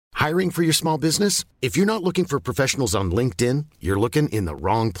Hiring for your small business? If you're not looking for professionals on LinkedIn, you're looking in the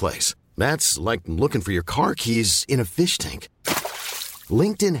wrong place. That's like looking for your car keys in a fish tank.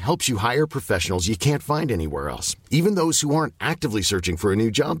 LinkedIn helps you hire professionals you can't find anywhere else, even those who aren't actively searching for a new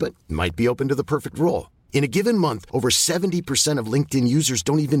job but might be open to the perfect role. In a given month, over 70% of LinkedIn users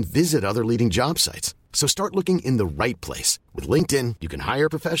don't even visit other leading job sites. So start looking in the right place. With LinkedIn, you can hire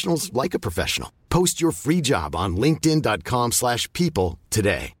professionals like a professional. Post your free job on linkedin.com/people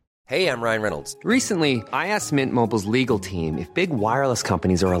today. Hey, I'm Ryan Reynolds. Recently, I asked Mint Mobile's legal team if big wireless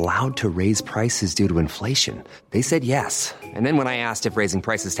companies are allowed to raise prices due to inflation. They said yes. And then when I asked if raising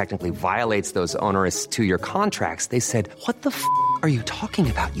prices technically violates those onerous two-year contracts, they said, "What the f*** are you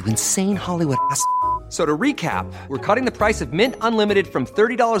talking about, you insane Hollywood ass?" So to recap, we're cutting the price of Mint Unlimited from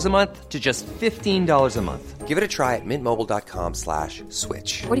 $30 a month to just $15 a month. Give it a try at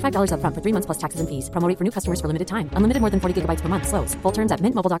mintmobile.com/switch. $45 up front for 3 months plus taxes and fees. Promo rate for new customers for limited time. Unlimited more than 40 gigabytes per month. Slows full terms at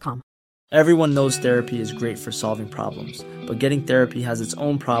mintmobile.com. Everyone knows therapy is great for solving problems, but getting therapy has its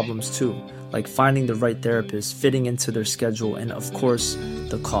own problems too, like finding the right therapist, fitting into their schedule, and of course,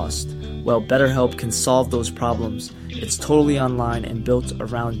 the cost. Well, BetterHelp can solve those problems. It's totally online and built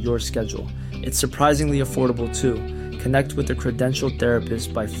around your schedule. It's surprisingly affordable too. Connect with a credentialed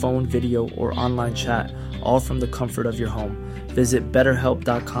therapist by phone, video, or online chat, all from the comfort of your home. Visit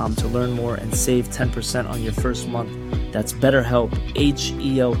BetterHelp.com to learn more and save 10% on your first month. That's BetterHelp,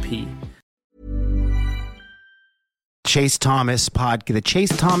 H-E-L-P. The Chase Thomas podcast.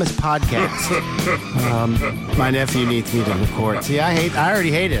 My nephew needs me to record. See, I already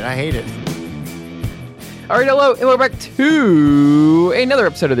hate it. I hate it. All right, hello, and welcome back to another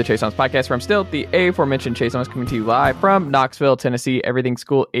episode of the Chase Thomas Podcast, where I'm still the aforementioned Chase Thomas, coming to you live from Knoxville, Tennessee, Everything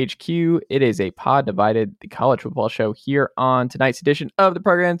School HQ. It is a Pod Divided, the college football show, here on tonight's edition of the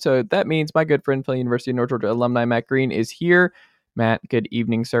program. So that means my good friend, University of North Georgia alumni Matt Green, is here. Matt, good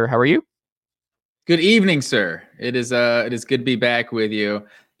evening, sir. How are you? Good evening, sir. It is good to be back with you.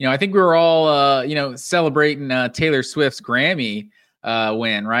 You know, I think we were all celebrating Taylor Swift's Grammy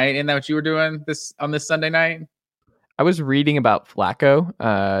win, right? Isn't that what you were doing on this Sunday night? I was reading about Flacco,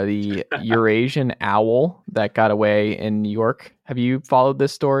 the Eurasian owl that got away in New York. Have you followed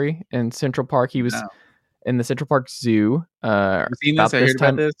this story in Central Park? He was in the Central Park Zoo. You seen this? I heard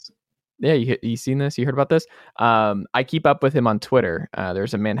about this. Yeah, you seen this? You heard about this? I keep up with him on Twitter.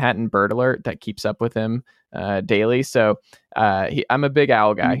 There's a Manhattan Bird Alert that keeps up with him daily. So I'm a big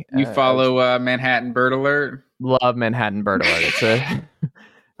owl guy. You follow Manhattan Bird Alert? Love Manhattan Bird Alert.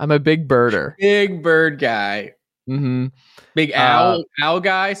 I'm a big birder. Big bird guy. Mm-hmm. Big owl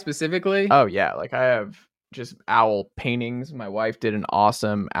guy specifically? Oh, yeah. Like, I have just owl paintings. My wife did an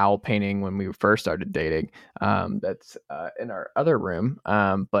awesome owl painting when we first started dating. That's in our other room.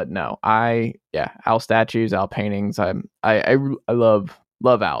 But no, owl statues, owl paintings. I love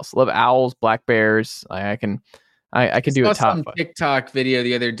owls. Love owls, black bears. I can do a top TikTok video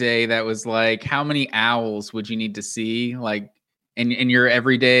the other day that was like, how many owls would you need to see, like in your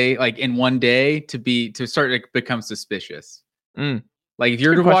everyday, like in one day, to start to become suspicious? Like if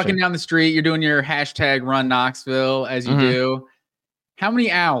you're walking down the street, you're doing your hashtag run Knoxville as you do. How many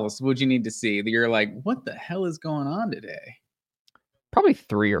owls would you need to see that you're like, what the hell is going on today? Probably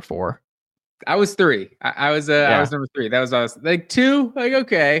 3 or 4. I was 3. I was number 3. I was like 2. Like,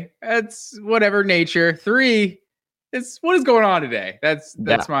 okay, that's whatever, nature. 3. It's what is going on today. That's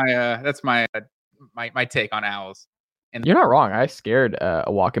my take on owls. And you're not wrong. I scared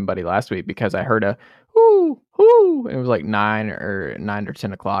a walking buddy last week because I heard a whoo whoo. It was like 9 or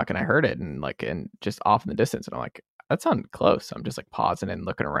 10 o'clock, and I heard it and just off in the distance, and I'm like, that sounded close. So I'm just like pausing and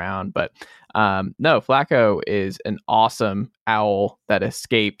looking around. But no, Flacco is an awesome owl that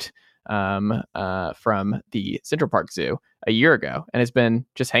escaped from the Central Park Zoo a year ago and has been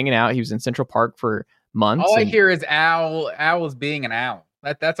just hanging out. He was in Central Park for months. All I hear is owls being an owl.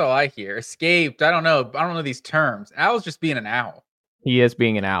 That's all I hear. Escaped. I don't know these terms. Owl's just being an owl. He is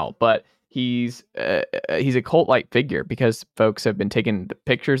being an owl, but he's a cult-like figure because folks have been taking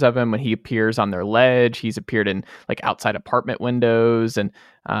pictures of him when he appears on their ledge. He's appeared in like outside apartment windows, and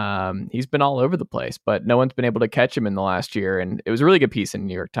he's been all over the place, but no one's been able to catch him in the last year. And it was a really good piece in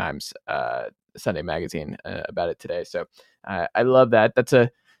New York Times Sunday magazine about it today. So I love that.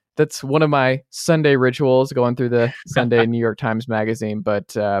 That's one of my Sunday rituals, going through the Sunday New York Times magazine.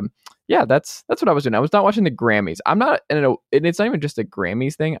 But yeah, that's what I was doing. I was not watching the Grammys. I'm not, and it's not even just a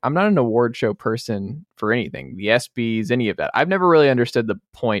Grammys thing. I'm not an award show person for anything, the ESPYs, any of that. I've never really understood the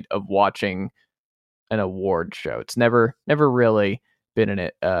point of watching an award show. It's never really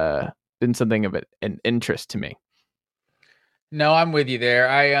been been something of an interest to me. No, I'm with you there.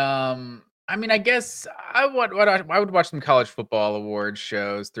 I mean, I guess I would watch some college football awards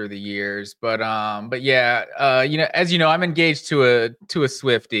shows through the years, but yeah, as you know, I'm engaged to a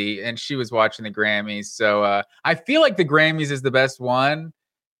Swiftie, and she was watching the Grammys, so I feel like the Grammys is the best one,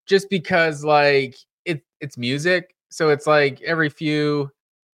 just because like it's music, so it's like every few,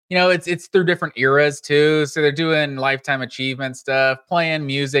 it's through different eras too, so they're doing lifetime achievement stuff, playing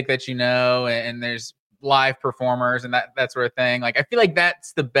music that and there's live performers and that sort of thing. Like I feel like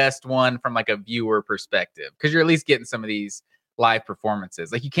that's the best one from like a viewer perspective, because you're at least getting some of these live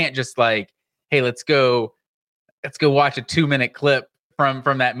performances. Like you can't just like, hey, let's go watch a 2-minute clip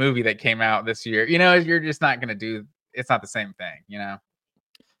from that movie that came out this year. You're just not gonna do. It's not the same thing.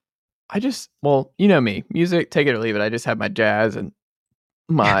 Well, you know me, music, take it or leave it. I just have my jazz and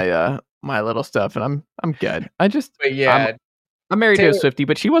my my little stuff, and I'm good. But yeah, I'm married to a Taylor, Swiftie,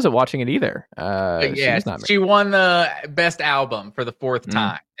 but she wasn't watching it either. but She yeah, was not married. she won the best album for the fourth Mm.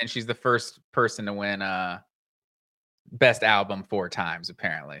 time, and she's the first person to win best album 4 times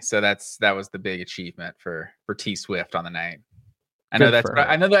apparently. So that was the big achievement for T Swift on the night. I know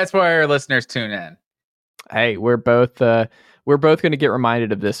that's why our listeners tune in. Hey, we're both going to get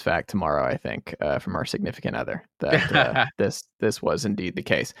reminded of this fact tomorrow, I think, from our significant other, that this was indeed the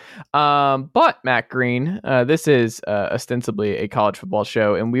case. But Matt Green, this is ostensibly a college football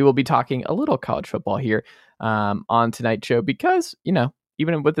show, and we will be talking a little college football here on tonight's show, because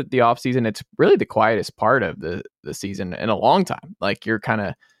even with the off season, it's really the quietest part of the season in a long time. Like you're kind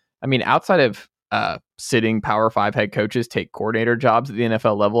of, outside of sitting Power 5 head coaches take coordinator jobs at the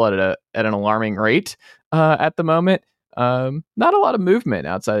NFL level at an alarming rate at the moment. Not a lot of movement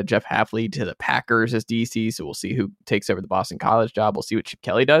outside of Jeff Hafley to the Packers as DC. So we'll see who takes over the Boston College job. We'll see what Chip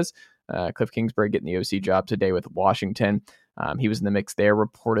Kelly does. Cliff Kingsbury getting the OC job today with Washington. He was in the mix there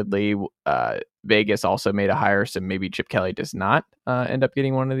reportedly. Vegas also made a hire, so maybe Chip Kelly does not end up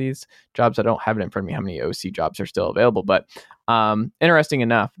getting one of these jobs. I don't have it in front of me how many OC jobs are still available, but interesting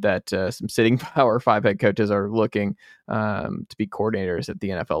enough that some sitting Power 5 head coaches are looking to be coordinators at the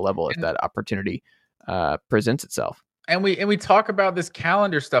NFL level if that opportunity presents itself. And we talk about this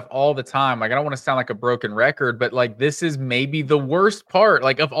calendar stuff all the time. Like, I don't want to sound like a broken record, but like this is maybe the worst part.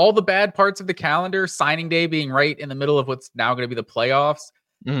 Like of all the bad parts of the calendar, signing day being right in the middle of what's now going to be the playoffs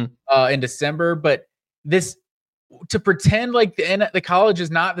in December. But this, to pretend like the college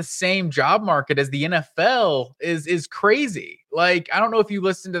is not the same job market as the NFL is crazy. Like, I don't know if you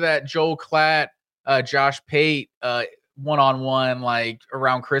listened to that Joel Klatt, Josh Pate one-on-one like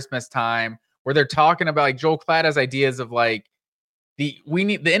around Christmas time, where they're talking about like Joel Klatt has ideas of like the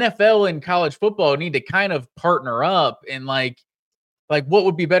NFL and college football need to kind of partner up, and like what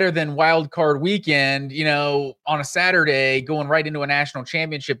would be better than wild card weekend, on a Saturday going right into a national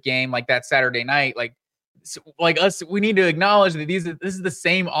championship game like that Saturday night. Like us, we need to acknowledge that this is the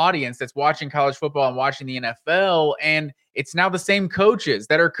same audience that's watching college football and watching the NFL, and it's now the same coaches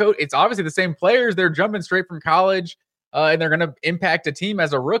that are it's obviously the same players. They're jumping straight from college, and they're going to impact a team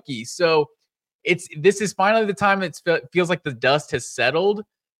as a rookie. So this is finally the time it feels like the dust has settled,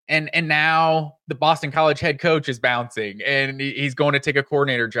 and now the Boston College head coach is bouncing, and he's going to take a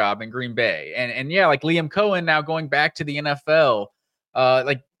coordinator job in Green Bay, and yeah, like Liam Cohen now going back to the NFL.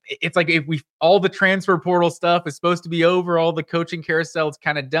 It's like if all the transfer portal stuff is supposed to be over, all the coaching carousel is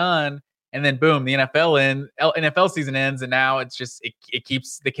kind of done, and then boom, the NFL season ends, and now it's just it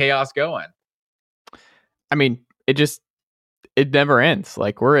keeps the chaos going. It never ends.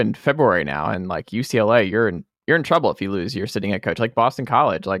 Like we're in February now, and like UCLA, you're in trouble if you lose your sitting head coach. Like Boston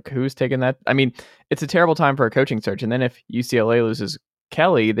College, like who's taking that? It's a terrible time for a coaching search. And then if UCLA loses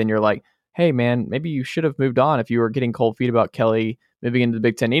Kelly, then you're like, hey man, maybe you should have moved on if you were getting cold feet about Kelly moving into the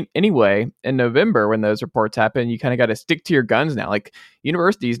Big Ten. Anyway, in November when those reports happen, you kind of got to stick to your guns now. Like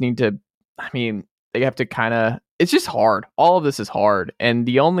universities need to, they have to kind of, it's just hard. All of this is hard. And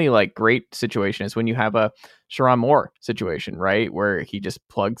the only like great situation is when you have a Sherrone Moore situation, right? Where he just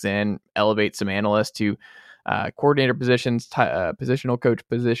plugs in, elevates some analysts to coordinator positions, positional coach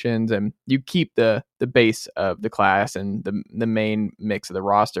positions, and you keep the base of the class and the main mix of the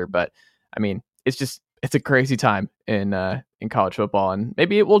roster. But it's a crazy time in college football, and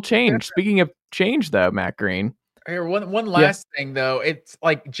maybe it will change. Speaking of change, though, Matt Green. Here, one last thing though, it's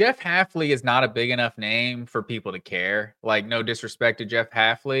like Jeff Hafley is not a big enough name for people to care. Like, no disrespect to Jeff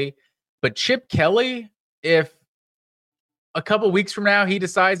Hafley, but Chip Kelly, if a couple weeks from now he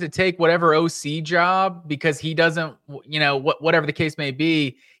decides to take whatever OC job because he doesn't, whatever the case may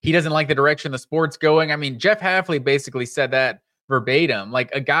be, he doesn't like the direction the sport's going. Jeff Hafley basically said that verbatim. Like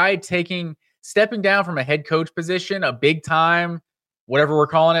a guy stepping down from a head coach position, a big time, whatever we're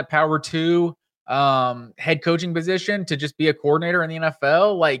calling it, Power 2, head coaching position to just be a coordinator in the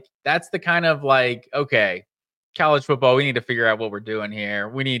NFL, like that's the kind of like, okay, college football, we need to figure out what we're doing here.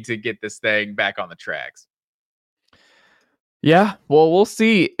 We need to get this thing back on the tracks. Yeah, well, we'll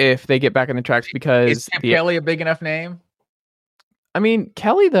see if they get back on the tracks because is Chip Kelly a big enough name? I mean,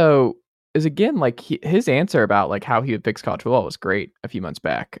 Kelly though is again like his answer about like how he would fix college football was great a few months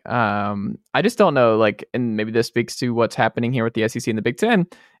back. I just don't know, like, and maybe this speaks to what's happening here with the SEC and the Big Ten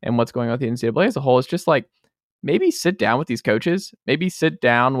and what's going on with the NCAA as a whole. It's just like maybe sit down with these coaches, maybe sit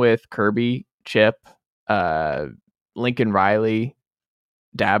down with Kirby, Chip, Lincoln Riley,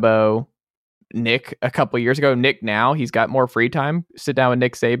 Dabo, Nick a couple years ago. Nick now he's got more free time. Sit down with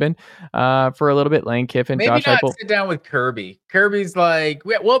Nick Saban for a little bit. Lane Kiffin, maybe Josh not Heupel. Sit down with Kirby. Kirby's like,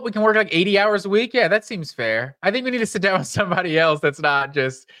 well, we can work like 80 hours a week. Yeah, that seems fair. I think we need to sit down with somebody else that's not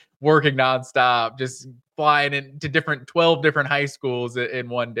just working nonstop, just flying into 12 different high schools in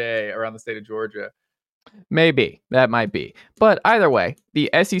one day around the state of Georgia. Maybe that might be, but either way, the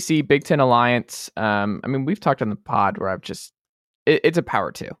SEC Big Ten Alliance. I mean, we've talked on the pod where it's a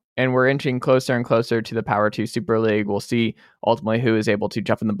power two. And we're inching closer and closer to the Power 2 Super League. We'll see ultimately who is able to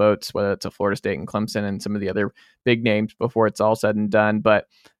jump in the boats, whether it's a Florida State and Clemson and some of the other big names before it's all said and done. But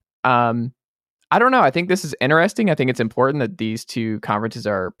I don't know. I think this is interesting. I think it's important that these two conferences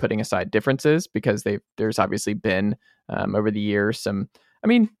are putting aside differences because there's obviously been over the years some. I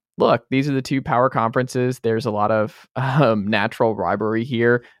mean, look, these are the two power conferences. There's a lot of natural rivalry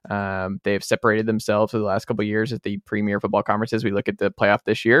here. They've separated themselves for the last couple of years as the premier football conferences. We look at the playoff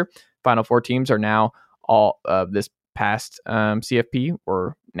this year. Final four teams are now all this past CFP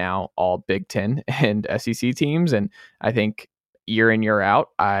were now all Big Ten and SEC teams. And I think year in, year out,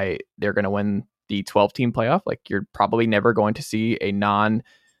 they're going to win the 12-team playoff. Like you're probably never going to see a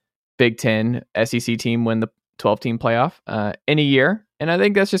non-Big Ten SEC team win the 12-team playoff in a year. And I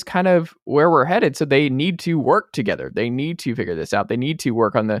think that's just kind of where we're headed. So they need to work together. They need to figure this out. They need to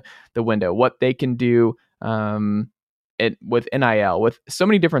work on the window, what they can do with NIL, with so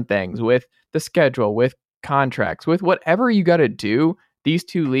many different things, with the schedule, with contracts, with whatever you got to do. These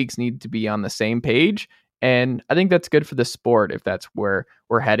two leagues need to be on the same page. And I think that's good for the sport if that's where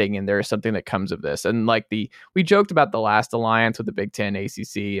we're heading and there is something that comes of this. And like we joked about the last alliance with the Big Ten,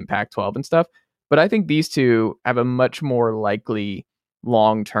 ACC, and Pac-12 and stuff. But I think these two have a much more likely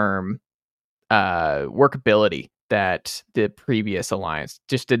long-term workability that the previous alliance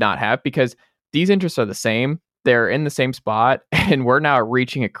just did not have because these interests are the same. They're in the same spot, and we're now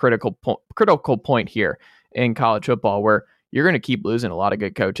reaching a critical point here in college football where you're going to keep losing a lot of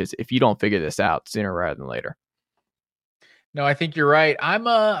good coaches if you don't figure this out sooner rather than later. No, I think you're right. I'm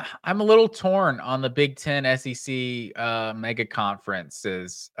a little torn on the Big Ten SEC mega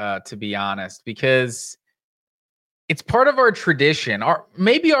conferences, to be honest, because it's part of our tradition,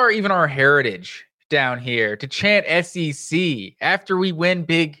 even our heritage down here to chant SEC after we win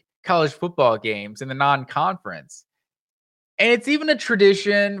big college football games in the non-conference. And it's even a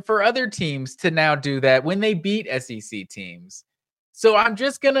tradition for other teams to now do that when they beat SEC teams. So I'm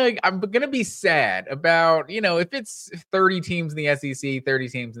gonna be sad about, if it's 30 teams in the SEC, 30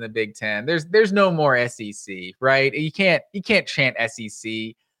 teams in the Big Ten, there's no more SEC, right? You can't chant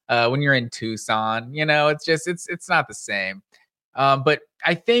SEC when you're in Tucson, it's not the same. But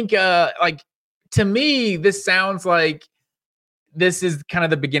I think to me, this sounds like this is kind of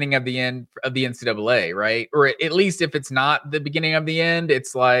the beginning of the end of the NCAA, right? Or at least if it's not the beginning of the end,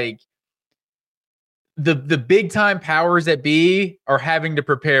 it's like the big time powers that be are having to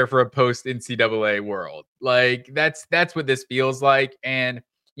prepare for a post NCAA world. Like that's what this feels like. And,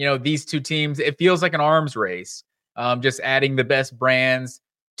 these two teams, it feels like an arms race, just adding the best brands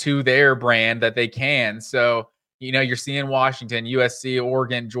to their brand that they can. So, you're seeing Washington, USC,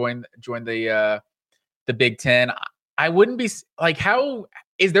 Oregon join the Big Ten. I wouldn't be like, how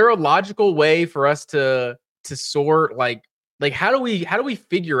is there a logical way for us to sort like how do we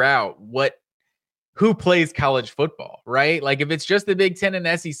figure out who plays college football, right? Like if it's just the Big Ten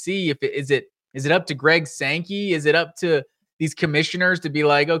and SEC, is it up to Greg Sankey? Is it up to these commissioners to be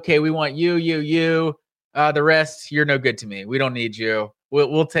like, okay, we want you, the rest, you're no good to me. We don't need you.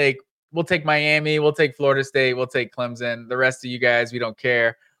 We'll take Miami, we'll take Florida State, we'll take Clemson. The rest of you guys, we don't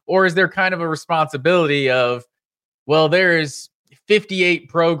care. Or is there kind of a responsibility of, well, there's 58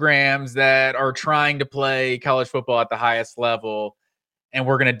 programs that are trying to play college football at the highest level, and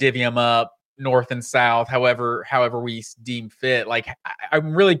we're going to divvy them up north and south, however we deem fit. Like,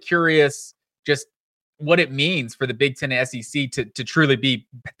 I'm really curious just what it means for the Big Ten and SEC to truly be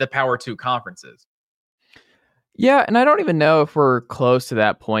the Power 2 conferences. Yeah, and I don't even know if we're close to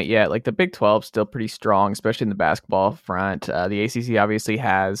that point yet. Like the Big 12 is still pretty strong, especially in the basketball front. The ACC obviously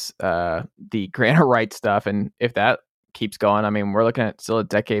has the grant of rights stuff, and if that keeps going, I mean, we're looking at still a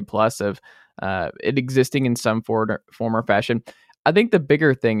decade plus of it existing in some form or fashion. I think the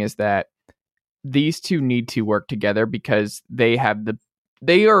bigger thing is that these two need to work together because they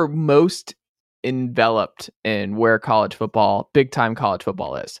are most enveloped in where college football, big time college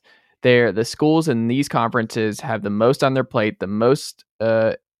football is. The schools in these conferences have the most on their plate, the most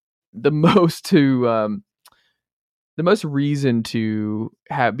to the most reason to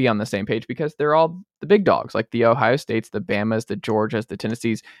be on the same page because they're all the big dogs, like the Ohio States, the Bamas, the Georgias, the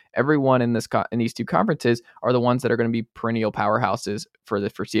Tennessees. Everyone in in these two conferences are the ones that are going to be perennial powerhouses for the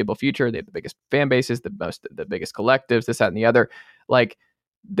foreseeable future. They have the biggest fan bases, the biggest collectives, this, that, and the other. Like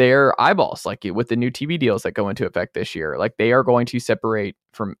their eyeballs, like with the new TV deals that go into effect this year, like they are going to separate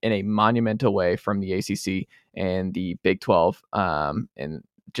from in a monumental way from the ACC and the Big 12, and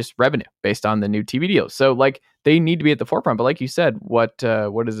just revenue based on the new TV deals. So like they need to be at the forefront. But like you said, what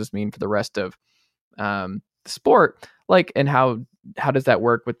does this mean for the rest of the sport? Like, and how does that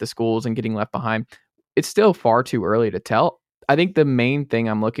work with the schools and getting left behind? It's still far too early to tell. I think the main thing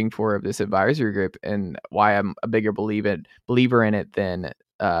I'm looking for of this advisory group and why I'm a bigger believer in it than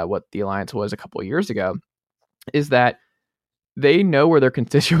what the alliance was a couple of years ago is that they know where their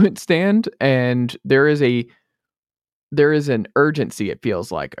constituents stand, and there is an urgency, it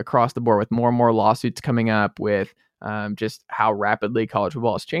feels like, across the board with more and more lawsuits coming up with just how rapidly college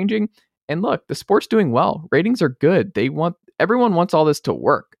football is changing. And look, the sport's doing well. Ratings are good. Everyone wants all this to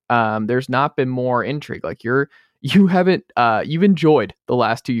work. There's not been more intrigue. Like you've enjoyed the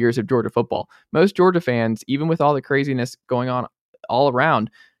last 2 years of Georgia football. Most Georgia fans, even with all the craziness going on all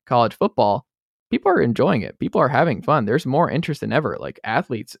around college football, people are enjoying it. People are having fun. There's more interest than ever. Like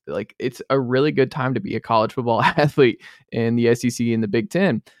athletes, like it's a really good time to be a college football athlete in the SEC and the Big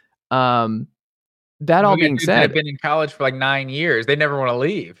Ten. That all being said, have been in college for like 9 years. They never want to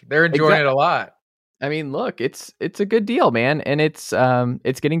leave. They're enjoying it a lot. I mean, look, it's a good deal, man, and it's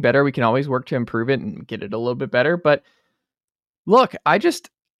getting better. We can always work to improve it and get it a little bit better. But look, I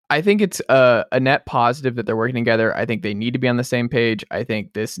think it's a net positive that they're working together. I think they need to be on the same page. I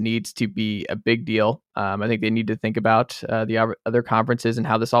think this needs to be a big deal. I think they need to think about the other conferences and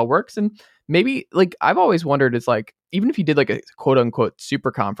how this all works. And maybe, like, I've always wondered, it's like, even if you did like a quote unquote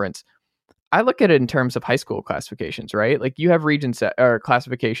super conference, I look at it in terms of high school classifications, right? Like you have or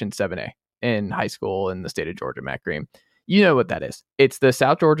classification 7A in high school in the state of Georgia, Matt Green. You know what that is. It's the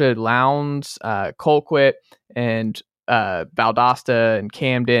South Georgia Lowndes, Colquitt, and Valdosta and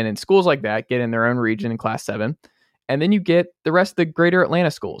Camden and schools like that get in their own region in Class 7. And then you get the rest of the greater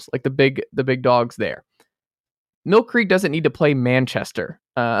Atlanta schools, like the big dogs there. Mill Creek doesn't need to play Manchester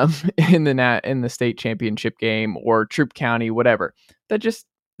in the state championship game or Troup County, whatever.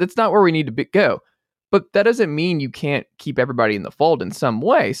 That's not where we need to go. But that doesn't mean you can't keep everybody in the fold in some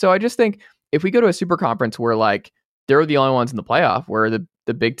way. So I just think if we go to a super conference where like they're the only ones in the playoff, where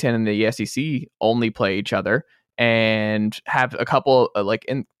the Big Ten and the SEC only play each other and have a couple like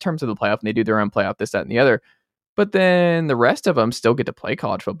in terms of the playoff, and they do their own playoff, this, that, and the other. But then the rest of them still get to play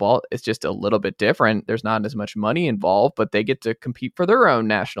college football. It's just a little bit different. There's not as much money involved, but they get to compete for their own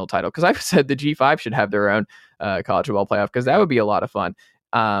national title. Because I've said the G5 should have their own college football playoff because that would be a lot of fun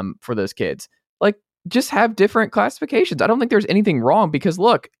for those kids. Like, just have different classifications. I don't think there's anything wrong because,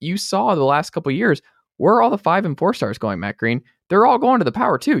 look, you saw the last couple of years, where are all the 5 and 4 stars going, Matt Green? They're all going to the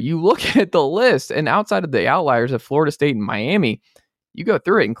Power 2. You look at the list, and outside of the outliers of Florida State and Miami, you go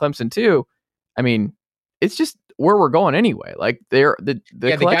through it, and Clemson too. I mean, it's just where we're going anyway. Like they're the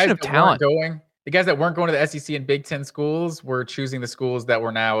collection of talent. The guys that weren't going to the SEC and Big Ten schools were choosing the schools that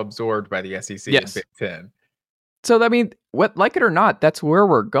were now absorbed by the SEC and Big Ten. So, I mean, like it or not, that's where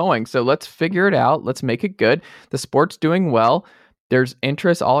we're going. So let's figure it out. Let's make it good. The sport's doing well. There's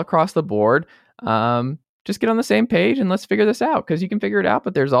interest all across the board. Just get on the same page and let's figure this out, because you can figure it out.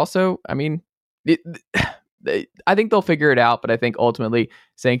 But there's also, I mean, I think they'll figure it out. But I think ultimately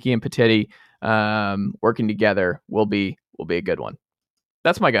Sankey and Petitti working together will be a good one.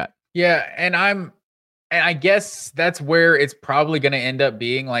 That's my gut. Yeah, and I guess that's where it's probably going to end up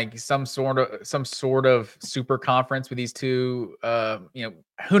being, like some sort of super conference with these two.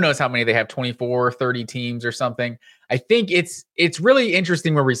 Who knows how many they have, 24, 30 teams or something. I think it's really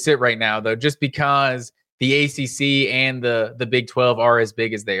interesting where we sit right now, though, just because the ACC and the Big 12 are as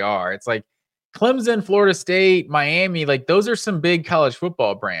big as they are. It's like Clemson, Florida State, Miami, like those are some big college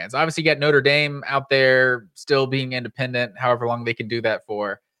football brands. Obviously, you got Notre Dame out there still being independent, however long they can do that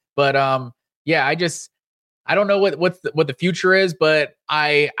for. But yeah, I don't know what the future is, but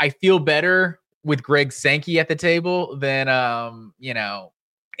I feel better with Greg Sankey at the table than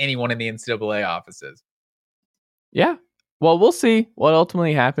anyone in the NCAA offices. Yeah. Well, we'll see what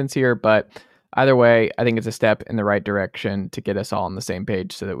ultimately happens here, but either way, I think it's a step in the right direction to get us all on the same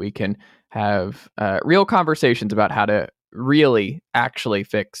page so that we can have real conversations about how to really actually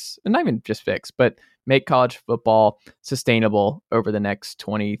fix, and not even just fix, but make college football sustainable over the next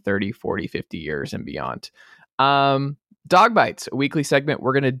 20, 30, 40, 50 years and beyond. Dog Bites, a weekly segment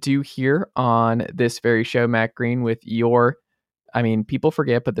we're going to do here on this very show, Matt Green, with people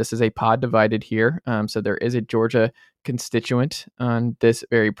forget, but this is a pod divided here. So there is a Georgia constituent on this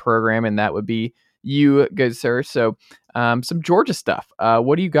very program, and that would be you, good sir. So some Georgia stuff.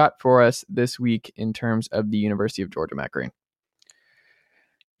 What do you got for us this week in terms of the University of Georgia, Matt Green?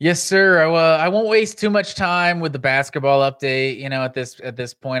 Yes, sir. I won't waste too much time with the basketball update. At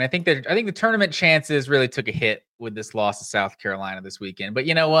this point, I think the tournament chances really took a hit with this loss to South Carolina this weekend. But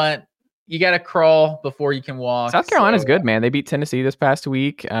you know what? You got to crawl before you can walk. South Carolina's good, man. They beat Tennessee this past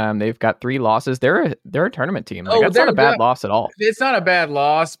week. They've got 3 losses. They're a tournament team. That's not a bad loss at all. It's not a bad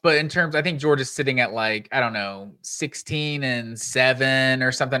loss, but in terms, I think Georgia's sitting at 16-7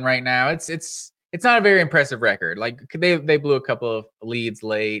 or something right now. It's not a very impressive record. Like they blew a couple of leads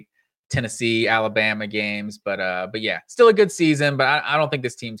late, Tennessee, Alabama games, but yeah, still a good season. But I don't think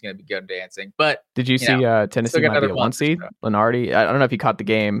this team's going to be good dancing. But did you see Tennessee might be a 1 seed? Lenardi, I don't know if you caught the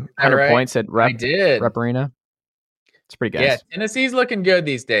game. 100 points at Rep Arena. It's pretty good. Yeah, Tennessee's looking good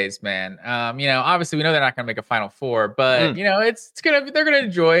these days, man. Obviously we know they're not going to make a Final Four, but they're going to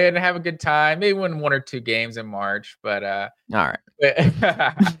enjoy it and have a good time. Maybe win 1 or 2 games in March, but all right.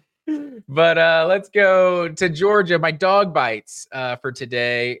 But let's go to Georgia. My dog bites for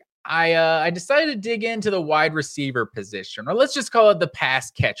today. I decided to dig into the wide receiver position, or let's just call it the pass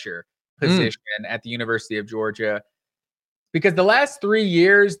catcher position at the University of Georgia, because the last 3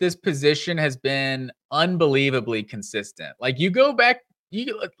 years, this position has been unbelievably consistent. Like you go back in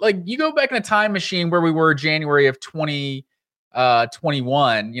a time machine where we were January of 2021,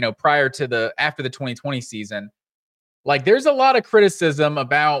 after the 2020 season. Like there's a lot of criticism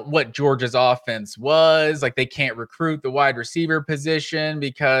about what Georgia's offense was. Like they can't recruit the wide receiver position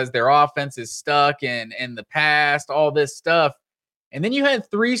because their offense is stuck in the past, all this stuff. And then you had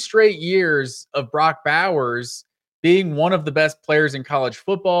 3 straight years of Brock Bowers being one of the best players in college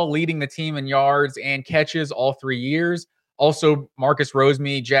football, leading the team in yards and catches all 3 years. Also, Marcus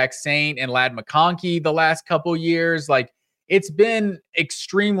Rosemead, Jack Saint, and Ladd McConkey the last couple years. Like it's been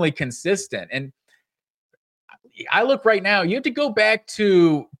extremely consistent. And I look right now, you have to go back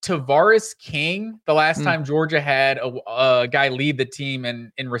to Tavares King, the last time Georgia had a guy lead the team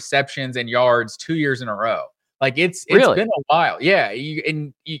in receptions and yards 2 years in a row. Like it's been a while. Yeah.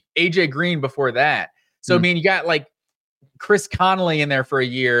 AJ Green before that. So, you got like Chris Connolly in there for a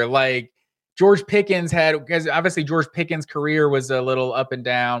year. Like George Pickens because obviously George Pickens' career was a little up and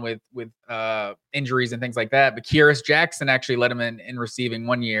down with injuries and things like that. But Kyrus Jackson actually led him in receiving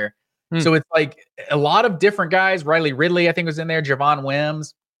 1 year. So it's like a lot of different guys. Riley Ridley, I think, was in there. Javon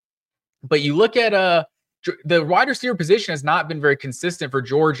Wims. But you look at the wide receiver position has not been very consistent for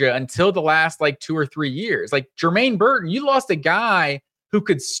Georgia until the last 2 or 3 years. Like Jermaine Burton, you lost a guy who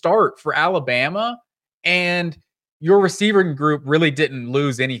could start for Alabama, and your receiving group really didn't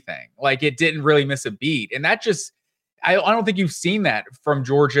lose anything. Like it didn't really miss a beat. And that just I don't think you've seen that from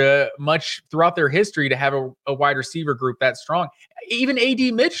Georgia much throughout their history to have a wide receiver group that strong. Even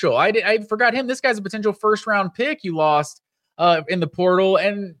A.D. Mitchell, I forgot him. This guy's a potential first-round pick you lost in the portal,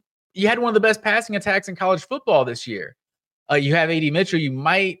 and you had one of the best passing attacks in college football this year. You have A.D. Mitchell. He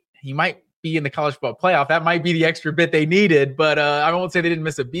might be in the college football playoff. That might be the extra bit they needed, but I won't say they didn't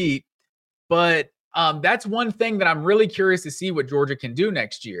miss a beat. But that's one thing that I'm really curious to see what Georgia can do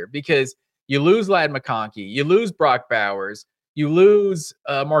next year, because you lose Ladd McConkey, you lose Brock Bowers, you lose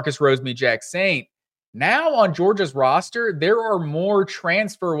Marcus Rosemead, Jack Saint. Now on Georgia's roster, there are more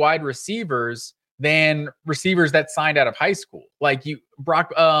transfer wide receivers than receivers that signed out of high school. Like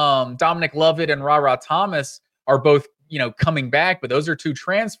Dominic Lovett and Ra Thomas are both, coming back, but those are 2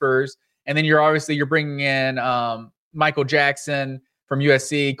 transfers. And then you're bringing in Michael Jackson from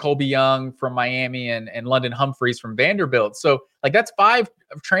USC, Colby Young from Miami, and London Humphreys from Vanderbilt. So that's 5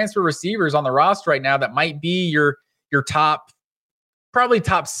 transfer receivers on the roster right now that might be your probably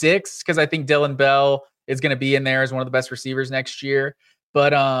top 6, because I think Dylan Bell is going to be in there as one of the best receivers next year.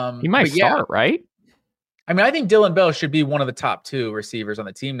 But he might start, right? I think Dylan Bell should be one of the top 2 receivers on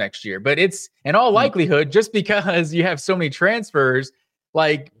the team next year. But it's in all likelihood, just because you have so many transfers,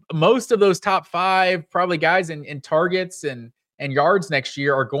 like most of those top 5 probably guys in targets and yards next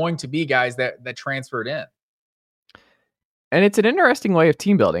year are going to be guys that transferred in. And it's an interesting way of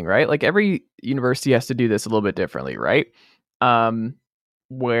team building, right? Like every university has to do this a little bit differently, right?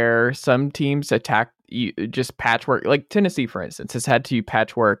 Where some teams attack you, just patchwork, like Tennessee, for instance, has had to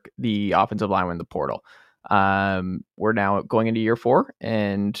patchwork the offensive line in the portal. We're now going into year 4,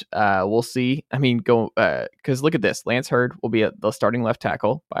 and we'll see. I mean, because look at this. Lance Hurd will be the starting left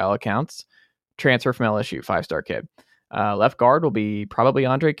tackle by all accounts. Transfer from LSU, 5-star kid. Left guard will be probably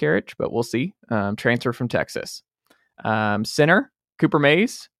Andre Carriage, but we'll see. Transfer from Texas. Center, Cooper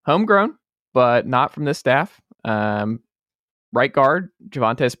Mays, homegrown, but not from this staff. Right guard,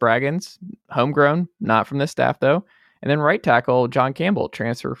 Javonte Spraggins, homegrown, not from this staff though. And then right tackle, John Campbell,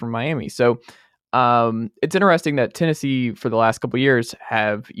 transfer from Miami. So it's interesting that Tennessee for the last couple of years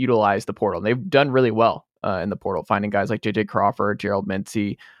have utilized the portal. They've done really well in the portal, finding guys like JJ Crawford, Gerald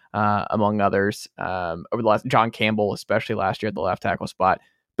Mincy, among others, over the last, John Campbell, especially last year at the left tackle spot.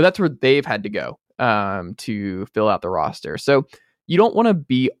 But that's where they've had to go to fill out the roster. So you don't want to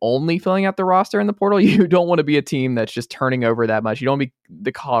be only filling out the roster in the portal. You don't want to be a team that's just turning over that much. You don't want to be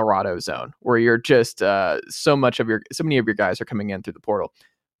the Colorado zone where you're just so many of your guys are coming in through the portal.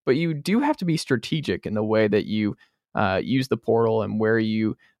 But you do have to be strategic in the way that you use the portal and where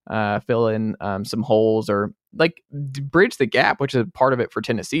you fill in some holes or like bridge the gap, which is part of it for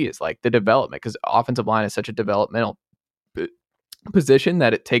Tennessee is like the development, because offensive line is such a developmental position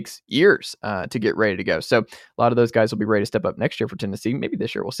that it takes years to get ready to go. So a lot of those guys will be ready to step up next year for Tennessee. Maybe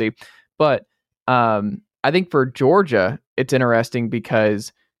this year, we'll see. But I think for Georgia, it's interesting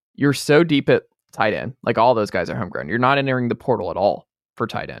because you're so deep at tight end. Like all those guys are homegrown. You're not entering the portal at all for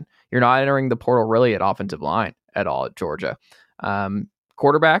tight end. You're not entering the portal really at offensive line at all at Georgia.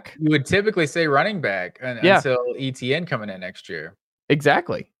 Quarterback. You would typically say running back until ETN coming in next year.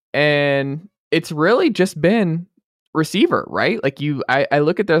 Exactly. And it's really just been receiver, right? Like I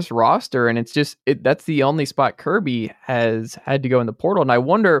look at this roster and it's just that's the only spot Kirby has had to go in the portal. And I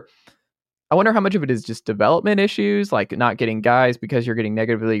wonder how much of it is just development issues, like not getting guys because you're getting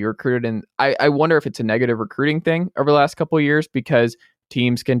negatively recruited. And I wonder if it's a negative recruiting thing over the last couple of years because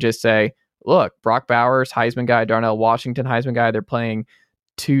teams can just say, look, Brock Bowers, Heisman guy, Darnell Washington, Heisman guy, they're playing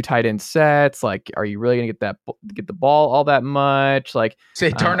 2 tight end sets. Like, are you really going to get the ball all that much? Like,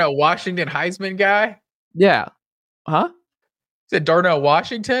 say Darnell Washington, Heisman guy? Yeah. Huh? Said Darnell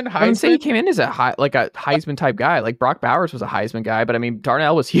Washington, Heisman? I didn't say he came in as a Heisman type guy. Like Brock Bowers was a Heisman guy, but I mean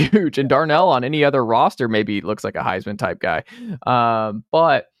Darnell was huge, and Darnell on any other roster maybe looks like a Heisman type guy.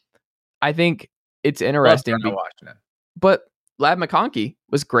 But I think it's interesting. But Ladd McConkey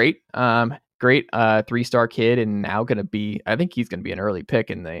was great. Great 3-star kid, and now I think he's gonna be an early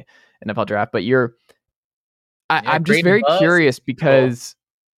pick in the NFL draft. But I'm just very curious because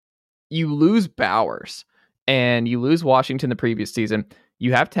you lose Bowers. And you lose Washington the previous season.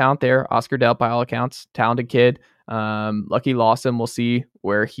 You have talent there. Oscar Dell, by all accounts, talented kid. Lucky Lawson, we'll see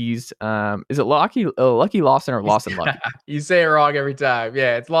where he's. Is it Lucky Lawson or Lawson Lucky? You say it wrong every time.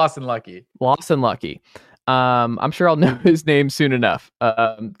 Yeah, it's Lawson Lucky. Lawson Lucky. I'm sure I'll know his name soon enough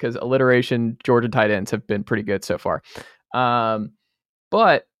because alliteration Georgia tight ends have been pretty good so far.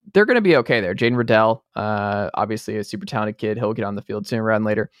 But they're going to be okay there. Jaden Riddell, obviously a super talented kid. He'll get on the field sooner rather than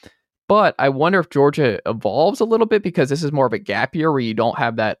later. But I wonder if Georgia evolves a little bit because this is more of a gap year where you don't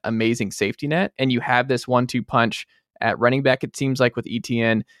have that amazing safety net and you have this 1-2 punch at running back. It seems like with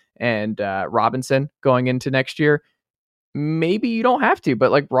ETN and Robinson going into next year, maybe you don't have to.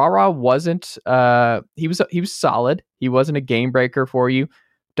 But like Ra wasn't. He was solid. He wasn't a game breaker for you.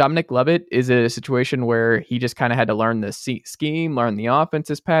 Dominic Lovett is a situation where he just kind of had to learn the scheme, learn the offense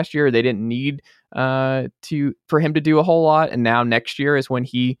this past year. They didn't need for him to do a whole lot, and now next year is when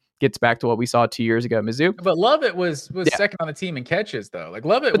he gets back to what we saw 2 years ago at Mizzou. But Lovett was second on the team in catches, though. Like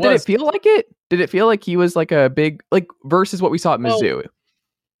Lovett, did it feel like it? Did it feel like he was like a big versus what we saw at Mizzou?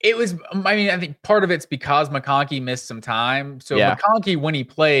 It was. I mean, I think part of it's because McConkey missed some time. So McConkey, when he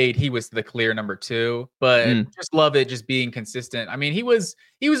played, he was the clear number 2. But just Lovett just being consistent. I mean, he was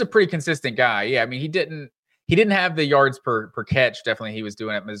a pretty consistent guy. Yeah, I mean, he didn't have the yards per catch. Definitely, he was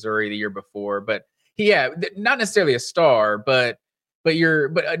doing at Missouri the year before. But not necessarily a star, but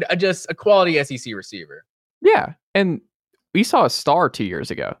just a quality SEC receiver. Yeah, and we saw a star 2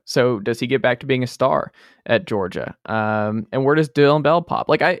 years ago. So does he get back to being a star at Georgia? And where does Dylan Bell pop?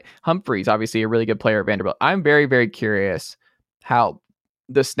 Humphreys, obviously a really good player at Vanderbilt. I'm very, very curious how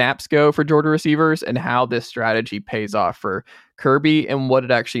the snaps go for Georgia receivers and how this strategy pays off for Kirby and what it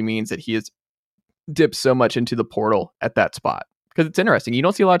actually means that he has dipped so much into the portal at that spot. Because it's interesting. You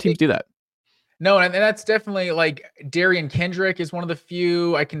don't see a lot of teams do that. No, and that's definitely like Darian Kendrick is one of the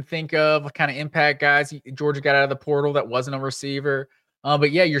few I can think of kind of impact guys Georgia got out of the portal that wasn't a receiver.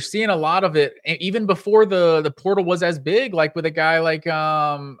 But yeah, you're seeing a lot of it even before the portal was as big, like with a guy like, who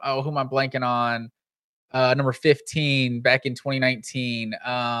am I blanking on? Number 15 back in 2019,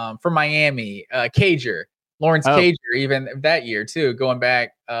 from Miami, Cager, Lawrence Cager, even that year too, going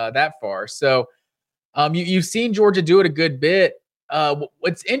back that far. So you've seen Georgia do it a good bit.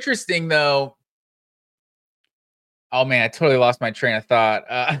 What's interesting though, oh man, I totally lost my train of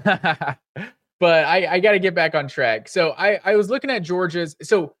thought. But I got to get back on track. So I was looking at Georgia's.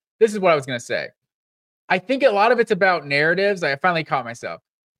 So this is what I was going to say. I think a lot of it's about narratives. I finally caught myself.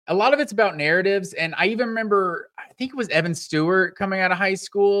 A lot of it's about narratives. And I even remember, I think it was Evan Stewart coming out of high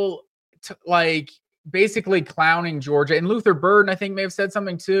school, like basically clowning Georgia. And Luther Burden, I think, may have said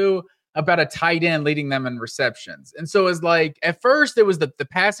something too about a tight end leading them in receptions. And so it's like, at first, it was the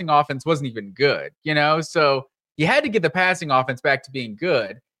passing offense wasn't even good, So you had to get the passing offense back to being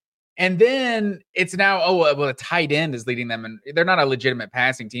good. And then it's now, a tight end is leading them, and they're not a legitimate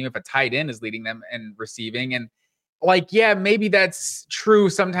passing team if a tight end is leading them in receiving. And yeah, maybe that's true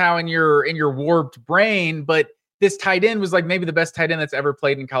somehow in your warped brain, but this tight end was like maybe the best tight end that's ever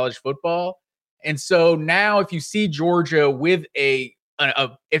played in college football. And so now if you see Georgia with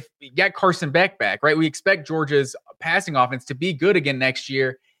if you got Carson Beck back, right, we expect Georgia's passing offense to be good again next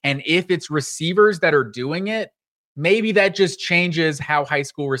year. And if it's receivers that are doing it, maybe that just changes how high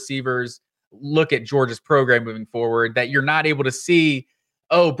school receivers look at Georgia's program moving forward, that you're not able to see,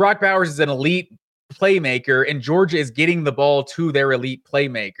 Brock Bowers is an elite playmaker and Georgia is getting the ball to their elite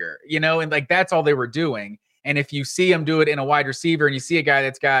playmaker, and like that's all they were doing. And if you see them do it in a wide receiver and you see a guy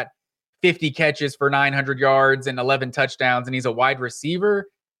that's got 50 catches for 900 yards and 11 touchdowns and he's a wide receiver,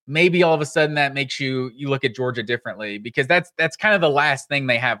 maybe all of a sudden that makes you look at Georgia differently, because that's kind of the last thing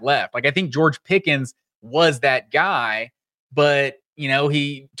they have left. Like I think George Pickens was that guy, but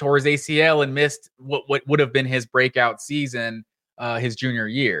he tore his ACL and missed what would have been his breakout season his junior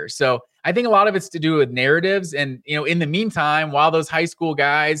year. So I think a lot of it's to do with narratives. And in the meantime, while those high school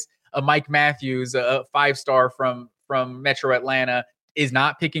guys, Mike Matthews, a 5-star from Metro Atlanta, is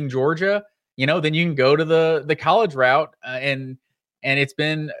not picking Georgia, then you can go to the college route, and it's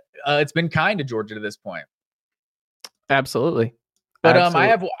been kind to Georgia to this point. Absolutely. But I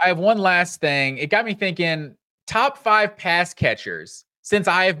have one last thing. It got me thinking, top 5 pass catchers since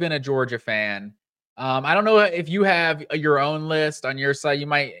I have been a Georgia fan. I don't know if you have your own list on your side. You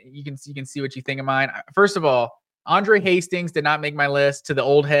can see what you think of mine. First of all, Andre Hastings did not make my list. To the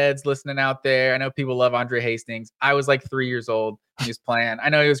old heads listening out there, I know people love Andre Hastings. I was like 3 years old when he was playing. I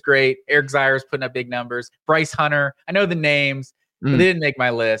know he was great. Eric Zires putting up big numbers. Bryce Hunter, I know the names, but they didn't make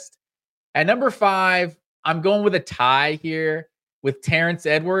my list. At number 5, I'm going with a tie here with Terrence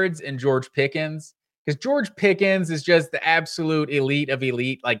Edwards and George Pickens, because George Pickens is just the absolute elite of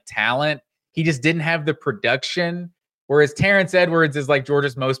elite, like talent. He just didn't have the production, whereas Terrence Edwards is like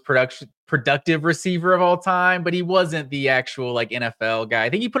Georgia's most productive receiver of all time, but he wasn't the actual like NFL guy. I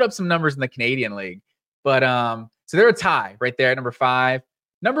think he put up some numbers in the Canadian League, but so they're a tie right there at number 5.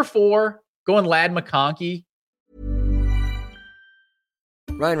 Number 4, going Ladd McConkey.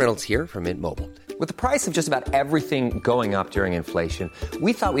 Ryan Reynolds here from Mint Mobile. With the price of just about everything going up during inflation,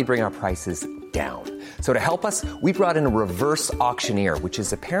 we thought we'd bring our prices down. So to help us, we brought in a reverse auctioneer, which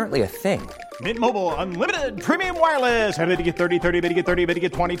is apparently a thing. Mint Mobile Unlimited Premium Wireless. How to get 30, 30, bit to get 30, bit to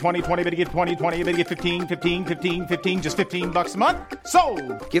get 20, 20, 20, bit to get 20, 20, bit to get 15, 15, 15, 15, just $15 a month?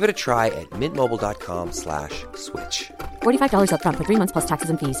 Sold! Give it a try at mintmobile.com/switch. $45 up front for 3 months plus taxes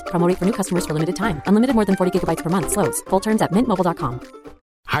and fees. Promo rate for new customers for limited time. Unlimited more than 40 gigabytes per month. Slows full terms at mintmobile.com.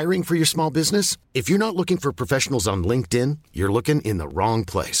 Hiring for your small business? If you're not looking for professionals on LinkedIn, you're looking in the wrong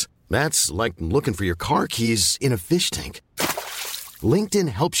place. That's like looking for your car keys in a fish tank. LinkedIn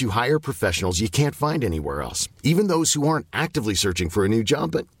helps you hire professionals you can't find anywhere else, even those who aren't actively searching for a new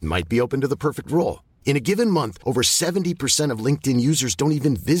job but might be open to the perfect role. In a given month, over 70% of LinkedIn users don't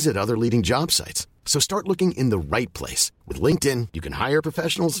even visit other leading job sites. So start looking in the right place. With LinkedIn, you can hire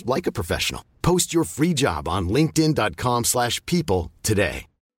professionals like a professional. Post your free job on linkedin.com/people today.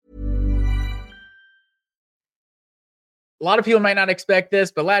 A lot of people might not expect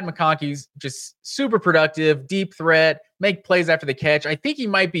this, but Ladd McConkey's just super productive, deep threat, make plays after the catch. I think he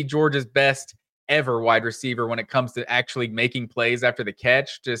might be Georgia's best ever wide receiver when it comes to actually making plays after the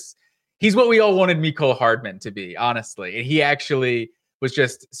catch. He's what we all wanted Mecole Hardman to be, honestly. And he actually was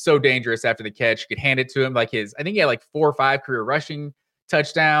just so dangerous after the catch. You could hand it to him I think he had like 4 or 5 career rushing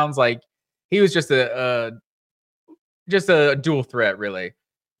touchdowns. Like he was just a dual threat, really.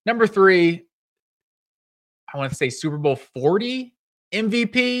 Number 3, I want to say Super Bowl 40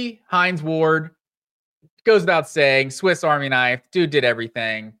 MVP, Hines Ward. Goes without saying, Swiss Army knife. Dude did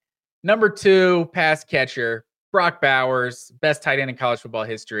everything. Number 2, pass catcher, Brock Bowers, best tight end in college football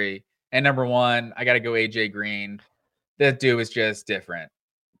history. And number 1, I got to go AJ Green. That dude was just different.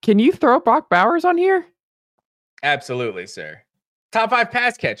 Can you throw Brock Bowers on here? Absolutely, sir. Top 5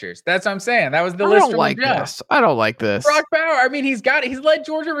 pass catchers. That's what I'm saying. That was the list from the jump. I don't like this. Brock Bowers. I mean, he's led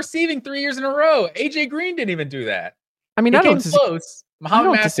Georgia receiving 3 years in a row. AJ Green didn't even do that. I mean, I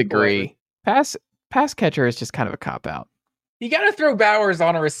don't disagree. Pass catcher is just kind of a cop out. You got to throw Bowers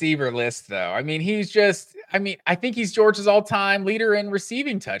on a receiver list, though. I mean, I think he's Georgia's all-time leader in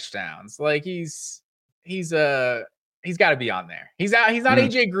receiving touchdowns. Like he's got to be on there. He's not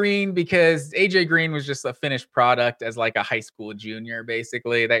AJ Green because AJ Green was just a finished product as like a high school junior,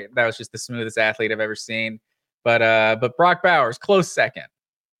 basically. That was just the smoothest athlete I've ever seen. But Brock Bowers, close second.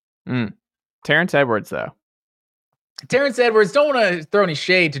 Terrence Edwards, though. Terrence Edwards, don't want to throw any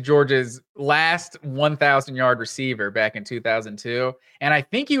shade to Georgia's last 1,000-yard receiver back in 2002. And I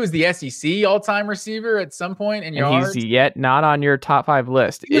think he was the SEC all-time receiver at some point in yards. He's yet not on your top 5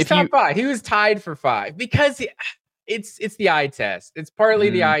 list. He was top 5. He was tied for 5 because it's the eye test. It's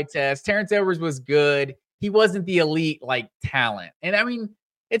partly the eye test. Terrence Edwards was good. He wasn't the elite like talent. And I mean,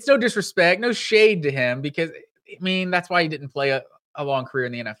 it's no disrespect, no shade to him because I mean, that's why he didn't play a long career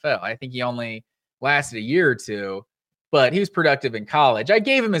in the NFL. I think he only lasted a year or two. But he was productive in college. I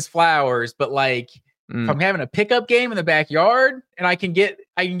gave him his flowers, but like if I'm having a pickup game in the backyard and I can get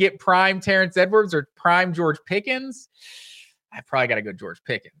prime Terrence Edwards or prime George Pickens, I probably got to go George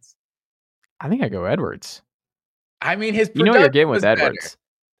Pickens. I think I go Edwards. I mean, his you know what you're getting with Edwards.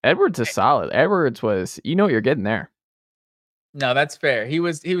 Better. Edwards is solid. Edwards was, you know what you're getting there. No, that's fair. He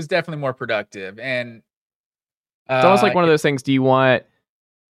was definitely more productive, and it's almost like one of those things. Do you want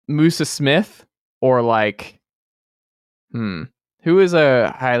Musa Smith or like? Who is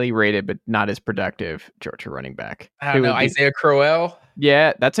a highly rated but not as productive Georgia running back? I don't know. Isaiah Crowell?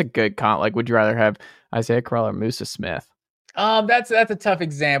 Yeah, that's a good comp. Like, would you rather have Isaiah Crowell or Musa Smith? That's a tough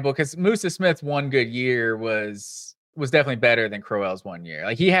example because Musa Smith's one good year was definitely better than Crowell's 1 year.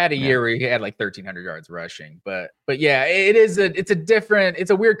 Like he had a year where he had like 1,300 yards rushing. But yeah,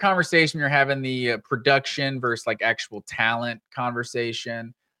 it's a weird conversation. You're having the production versus like actual talent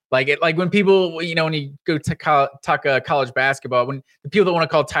conversation. Like when people, when you go to talk college basketball, when the people that want to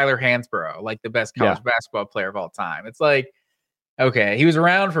call Tyler Hansbrough like the best college basketball player of all time, it's like, okay, he was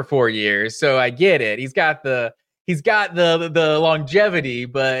around for 4 years, so I get it. He's got the longevity,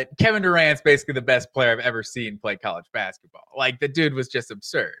 but Kevin Durant's basically the best player I've ever seen play college basketball. Like the dude was just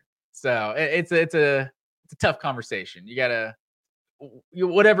absurd. So it's a tough conversation. You gotta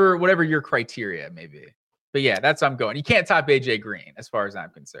whatever your criteria may be. But yeah, that's what I'm going. You can't top AJ Green as far as I'm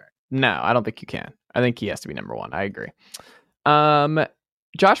concerned. No, I don't think you can. I think he has to be number 1. I agree.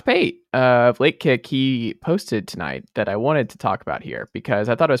 Josh Pate of Late Kick, he posted tonight that I wanted to talk about here because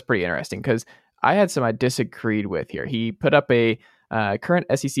I thought it was pretty interesting because I had some I disagreed with here. He put up a current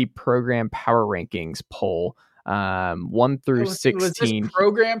SEC program power rankings poll, 1 through 16. Was this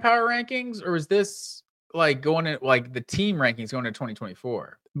program power rankings, or was this like going to like the team rankings going to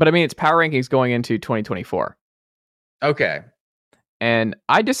 2024? But I mean, it's power rankings going into 2024. Okay. And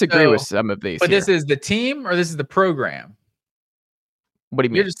I disagree with some of these. But this is the team or this is the program? What do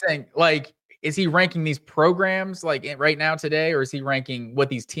you mean? You're just saying, like, is he ranking these programs like right now today, or is he ranking what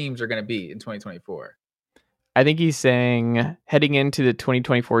these teams are going to be in 2024? I think he's saying heading into the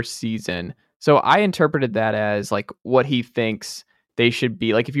 2024 season. So I interpreted that as like what he thinks they should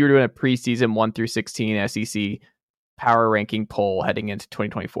be. Like if you were doing a preseason 1 through 16 SEC power ranking poll heading into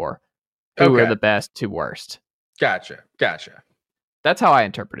 2024, who are the best to worst. Gotcha. That's how I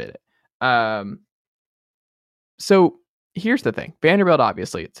interpreted it. So here's the thing. Vanderbilt,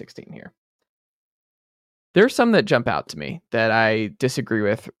 obviously, at 16 here. There's some that jump out to me that I disagree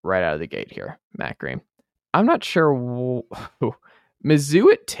with right out of the gate here, Matt Green. I'm not sure.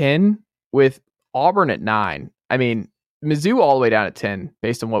 Mizzou at 10 with Auburn at 9. I mean, Mizzou all the way down at 10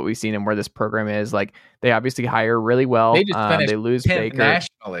 based on what we've seen and where this program is. Like, they obviously hire really well. They just finished they lose Baker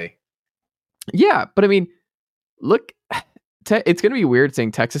nationally. Yeah, but I mean, look, it's going to be weird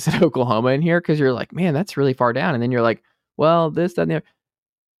saying Texas and Oklahoma in here because you're like, man, that's really far down. And then you're like, well, this, that, and the other.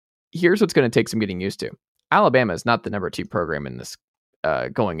 Here's what's going to take some getting used to. Alabama is not the number 2 program in this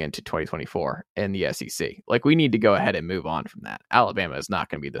going into 2024 in the SEC. Like, we need to go ahead and move on from that. Alabama is not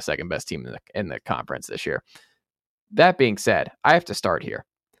going to be the second best team in the conference this year. That being said, I have to start here.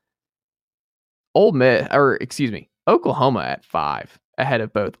 Oklahoma at 5 ahead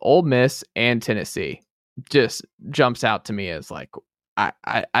of both Ole Miss and Tennessee just jumps out to me as like,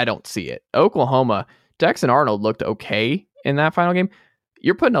 I don't see it. Oklahoma, Jackson Arnold looked okay in that final game.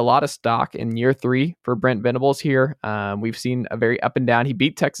 You're putting a lot of stock in year 3 for Brent Venables here. We've seen a very up and down. He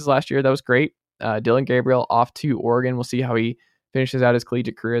beat Texas last year. That was great. Dylan Gabriel off to Oregon. We'll see how he finishes out his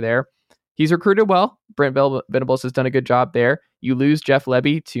collegiate career there. He's recruited well. Brent Venables has done a good job there. You lose Jeff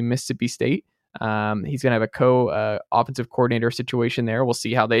Lebby to Mississippi State. He's going to have a offensive coordinator situation there. We'll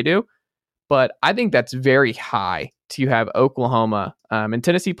see how they do. But I think that's very high to have Oklahoma. And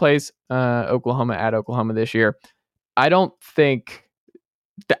Tennessee plays Oklahoma at Oklahoma this year. I don't think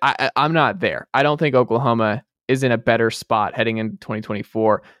I'm not there. I don't think Oklahoma is in a better spot heading into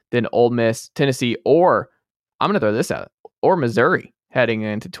 2024 than Ole Miss, Tennessee, or I'm going to throw this out, or Missouri heading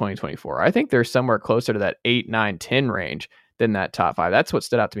into 2024. I think they're somewhere closer to that 8, 9, 10 range than that top 5. That's what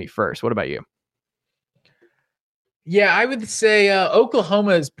stood out to me first. What about you? Yeah, I would say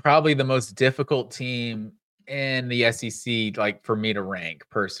Oklahoma is probably the most difficult team in the SEC, like for me to rank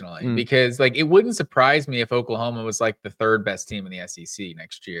personally, because like it wouldn't surprise me if Oklahoma was like the 3rd best team in the SEC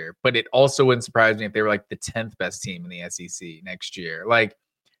next year, but it also wouldn't surprise me if they were like the 10th best team in the SEC next year. Like,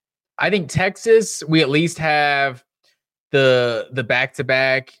 I think Texas, we at least have the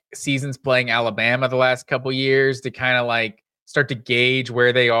back-to-back seasons playing Alabama the last couple years to kind of like start to gauge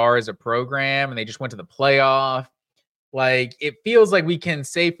where they are as a program, and they just went to the playoff. Like, it feels like we can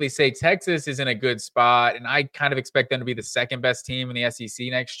safely say Texas is in a good spot, and I kind of expect them to be the 2nd best team in the SEC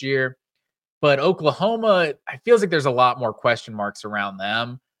next year. But Oklahoma, it feels like there's a lot more question marks around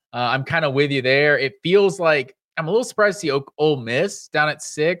them. I'm kind of with you there. It feels like I'm a little surprised to see Ole Miss down at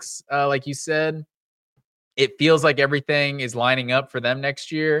 6, like you said. It feels like everything is lining up for them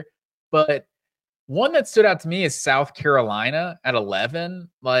next year. But one that stood out to me is South Carolina at 11.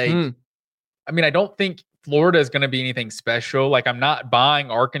 Like, I mean, I don't think Florida is going to be anything special. Like, I'm not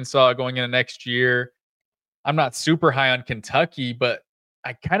buying Arkansas going into next year. I'm not super high on Kentucky, but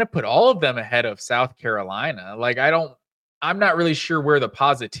I kind of put all of them ahead of South Carolina. Like, I'm not really sure where the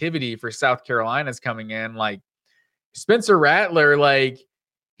positivity for South Carolina is coming in. Like, Spencer Rattler, like,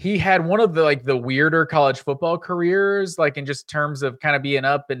 he had one of the weirder college football careers, like in just terms of kind of being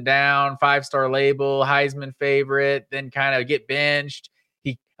up and down, 5-star label, Heisman favorite, then kind of get benched.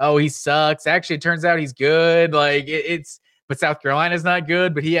 He sucks. Actually, it turns out he's good. Like, but South Carolina's not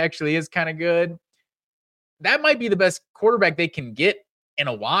good, but he actually is kind of good. That might be the best quarterback they can get in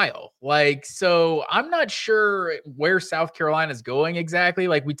a while. Like, so I'm not sure where South Carolina's going exactly.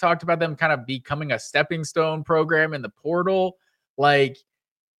 Like, we talked about them kind of becoming a stepping stone program in the portal. Like,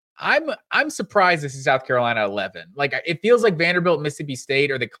 I'm surprised this is South Carolina 11. Like, it feels like Vanderbilt, Mississippi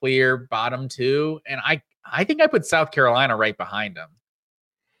State are the clear bottom 2. And I think I put South Carolina right behind them.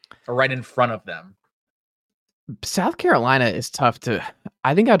 Or right in front of them. South Carolina is tough to.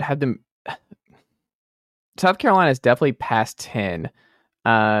 I think I'd have them. South Carolina is definitely past 10.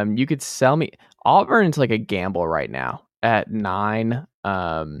 You could sell me Auburn's like a gamble right now at 9.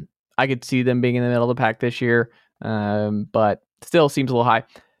 I could see them being in the middle of the pack this year, but still seems a little high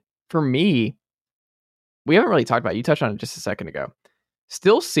for me. We haven't really talked about it. You touched on it just a second ago.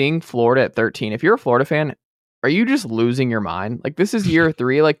 Still seeing Florida at 13. If you're a Florida fan, are you just losing your mind? Like, this is year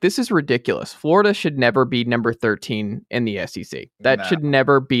 3. Like, this is ridiculous. Florida should never be number 13 in the SEC. That should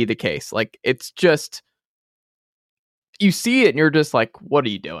never be the case. Like, it's just, you see it and you're just like, what are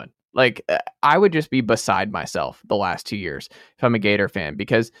you doing? Like, I would just be beside myself the last 2 years if I'm a Gator fan,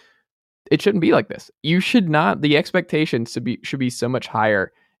 because it shouldn't be like this. You should not, the expectations should be so much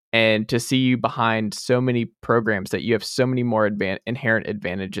higher, and to see you behind so many programs that you have so many more inherent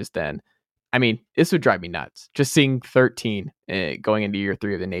advantages than. I mean, this would drive me nuts. Just seeing 13 going into year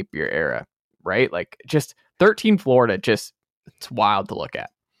 3 of the Napier era, right? Like, just 13 Florida, it's wild to look at.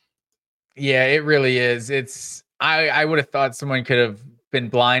 Yeah, it really is. I would have thought someone could have been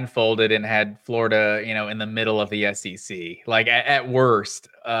blindfolded and had Florida, in the middle of the SEC, like at worst.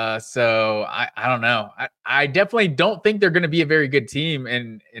 So I don't know. I definitely don't think they're going to be a very good team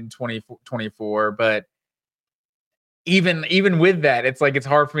in 2024, but even with that, it's like, it's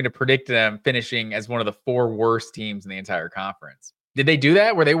hard for me to predict them finishing as one of the 4 worst teams in the entire conference. Did they do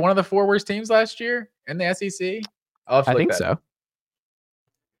that? Were they one of the 4 worst teams last year in the SEC? I think so.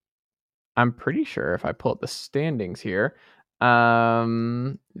 I'm pretty sure if I pull up the standings here,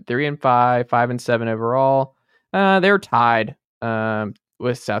 3-5, 5-7 overall. They were tied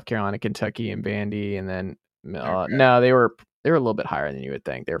with South Carolina, Kentucky, and Vandy, and then no, they were a little bit higher than you would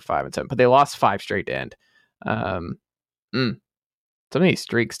think. They were 5-7, but they lost 5 straight to end. Some of these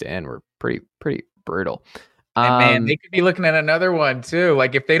streaks to end were pretty brutal. And man, they could be looking at another one too.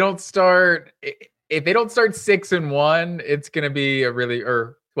 Like, if they don't start 6-1, it's going to be a really,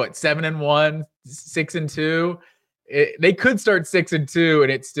 7-1, 6-2. They could start 6-2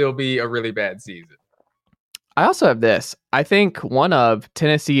 and it still be a really bad season. I also have this. I think one of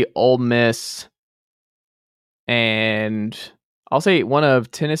Tennessee, Ole Miss, and I'll say one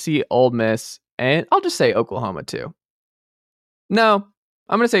of Tennessee, Ole Miss, And I'll just say Oklahoma too. No,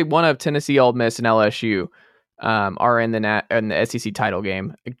 I'm going to say one of Tennessee, Ole Miss, and LSU are in the SEC title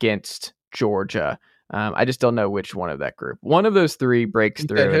game against Georgia. I just don't know which one of that group. One of those three breaks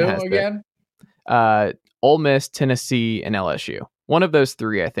through and has again? Ole Miss, Tennessee, and LSU. One of those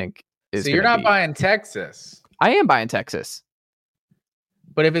three, I think, is. So you're not buying Texas. I am buying Texas.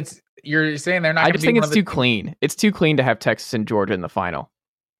 But if you're saying they're not. I just think it's too clean. It's too clean to have Texas and Georgia in the final.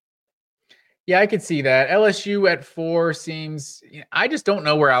 Yeah, I could see that. LSU at 4 seems. I just don't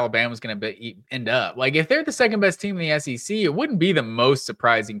know where Alabama's going to end up. Like, if they're the second best team in the SEC, it wouldn't be the most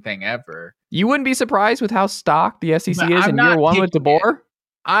surprising thing ever. You wouldn't be surprised with how stocked the SEC is in year one with DeBoer?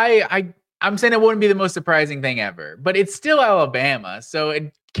 I'm saying it wouldn't be the most surprising thing ever, but it's still Alabama. So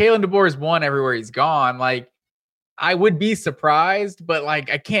Kalen DeBoer's won everywhere he's gone. Like, I would be surprised, but like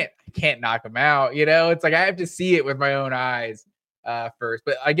I can't knock him out. It's like I have to see it with my own eyes first.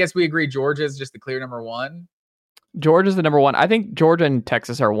 But I guess we agree Georgia is just the clear number one. Georgia's the number one. I think Georgia and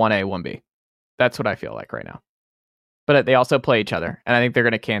Texas are 1A, 1B. That's what I feel like right now. But they also play each other, and I think they're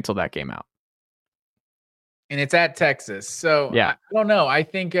going to cancel that game out. And it's at Texas. So yeah. I don't know. I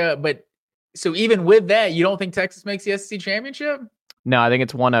think, so even with that, you don't think Texas makes the SEC championship? No, I think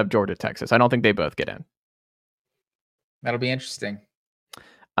it's one of Georgia, Texas. I don't think they both get in. That'll be interesting.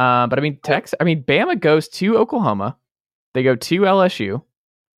 But Bama goes to Oklahoma. They go to LSU.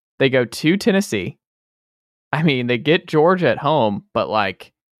 They go to Tennessee. They get Georgia at home, but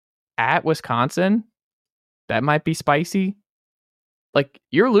like at Wisconsin, that might be spicy. Like,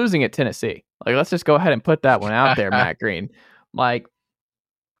 you're losing at Tennessee. Like, let's just go ahead and put that one out there, Matt Green. Like,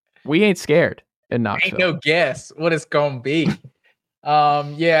 we ain't scared in Knoxville. Ain't no guess what it's gonna be.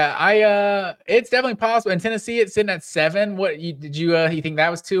 It's definitely possible. In Tennessee, it's sitting at 7. What you think that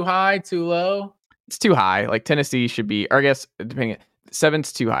was too high, too low? It's too high. Like, Tennessee should be, or I guess depending,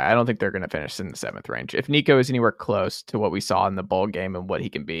 7's too high. I don't think they're going to finish in the 7th range. If Nico is anywhere close to what we saw in the bowl game and what he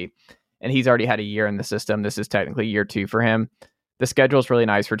can be, and he's already had a year in the system, this is technically year 2 for him. The schedule is really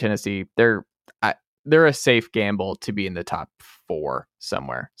nice for Tennessee. They're a safe gamble to be in the top 4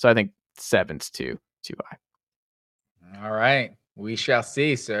 somewhere. So I think 7's too high. All right. We shall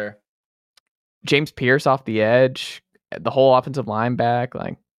see, sir. James Pierce off the edge, the whole offensive line back.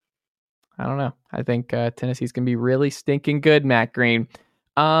 Like, I don't know. I think Tennessee's going to be really stinking good, Matt Green.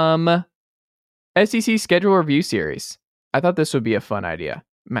 SEC schedule review series. I thought this would be a fun idea,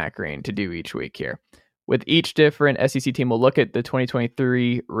 Matt Green, to do each week here. With each different SEC team, we'll look at the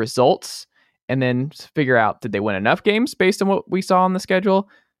 2023 results and then figure out, did they win enough games based on what we saw on the schedule?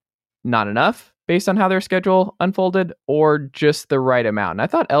 Not enough based on how their schedule unfolded, or just the right amount. And I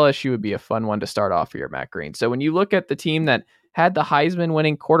thought LSU would be a fun one to start off here, Matt Green. So when you look at the team that had the Heisman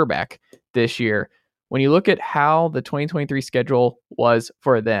winning quarterback this year, when you look at how the 2023 schedule was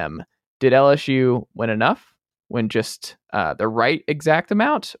for them, did LSU win enough? Win just the right exact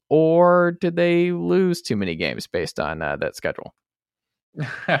amount? Or did they lose too many games based on that schedule?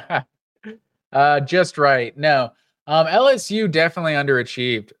 Just right. No. LSU definitely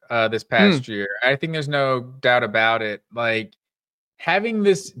underachieved this past year. I think there's no doubt about it. Like, having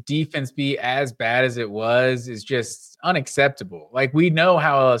this defense be as bad as it was is just unacceptable. Like, we know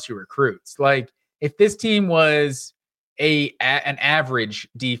how LSU recruits. Like, if this team was an average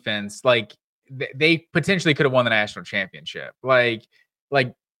defense, like they potentially could have won the national championship. Like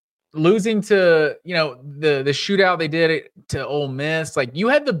losing to, the shootout they did to Ole Miss. Like, you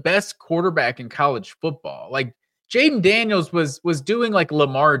had the best quarterback in college football. Like, Jaden Daniels was doing like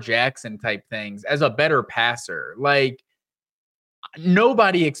Lamar Jackson type things as a better passer. Like,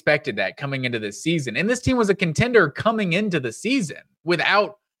 nobody expected that coming into this season. And this team was a contender coming into the season with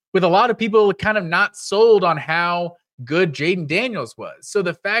a lot of people kind of not sold on how good Jaden Daniels was. So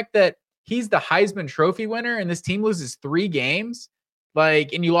the fact that he's the Heisman Trophy winner and this team loses 3 games,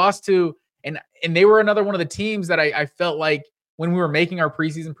 like, and you lost to, and they were another one of the teams that I felt like when we were making our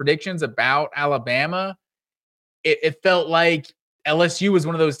preseason predictions about Alabama, it felt like LSU was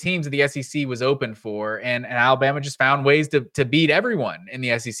one of those teams that the SEC was open for, and Alabama just found ways to beat everyone in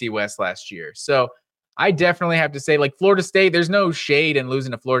the SEC West last year. So I definitely have to say, like, Florida State, there's no shade in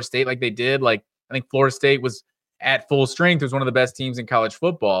losing to Florida State like they did. Like, I think Florida State was at full strength, was one of the best teams in college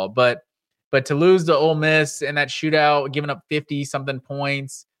football. But to lose to Ole Miss in that shootout, giving up 50-something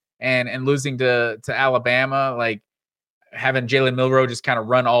points and losing to Alabama, like, having Jalen Milroe just kind of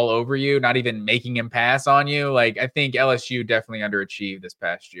run all over you, not even making him pass on you. Like, I think LSU definitely underachieved this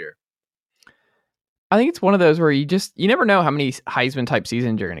past year. I think it's one of those where you never know how many Heisman type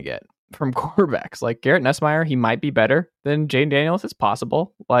seasons you're going to get from quarterbacks. Like Garrett Nussmeier, he might be better than Jaden Daniels. It's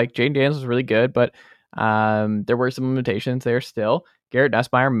possible. Like, Jaden Daniels was really good, but there were some limitations there still. Garrett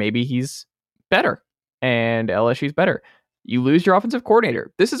Nussmeier, maybe he's better and LSU's better. You lose your offensive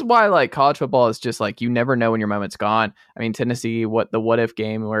coordinator. This is why like college football is just like, you never know when your moment's gone. I mean, Tennessee, what if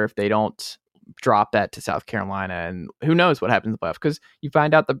game where if they don't drop that to South Carolina, and who knows what happens in the playoffs, because you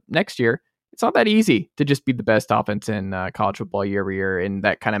find out the next year, it's not that easy to just be the best offense in college football year over year, and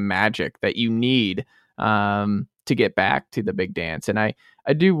that kind of magic that you need to get back to the big dance. And I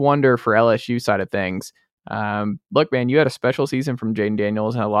do wonder for LSU side of things, look, man, you had a special season from Jaden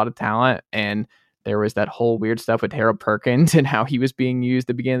Daniels and a lot of talent, and there was that whole weird stuff with Harold Perkins and how he was being used at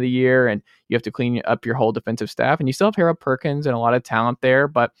the beginning of the year, and you have to clean up your whole defensive staff, and you still have Harold Perkins and a lot of talent there,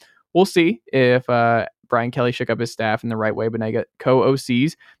 but we'll see if Brian Kelly shook up his staff in the right way. But now you got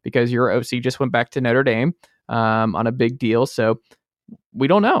co-OCs, because your OC just went back to Notre Dame on a big deal. So we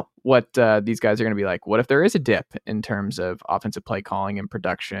don't know what these guys are going to be like. What if there is a dip in terms of offensive play calling and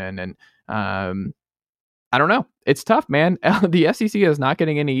production? And I don't know. It's tough, man. The SEC is not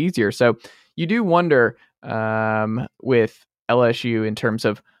getting any easier. So you do wonder with LSU in terms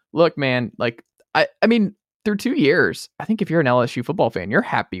of, look, man, like, I mean, through 2 years, I think if you're an LSU football fan, you're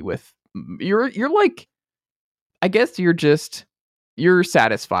happy with, you're like, I guess you're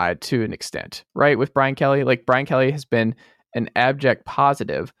satisfied to an extent, right? With Brian Kelly, like Brian Kelly has been an abject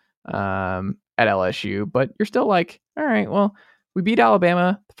positive at LSU, but you're still like, all right, well, we beat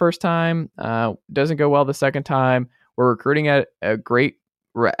Alabama the first time, doesn't go well the second time. We're recruiting at a great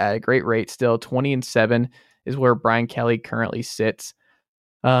rate still. 20-7 is where Brian Kelly currently sits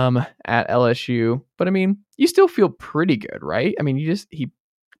at LSU. But I mean, you still feel pretty good, right? I mean,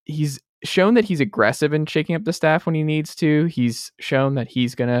 he's shown that he's aggressive in shaking up the staff when he needs to. He's shown that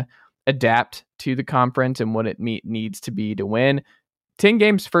he's going to adapt to the conference and what it needs to be to win. 10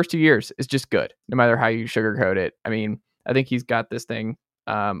 games first 2 years is just good, no matter how you sugarcoat it. I mean, I think he's got this thing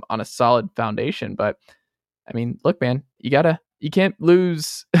on a solid foundation. But I mean, look, man, you can't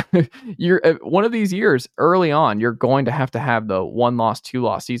lose. You're one of these years early on, you're going to have the 1-loss,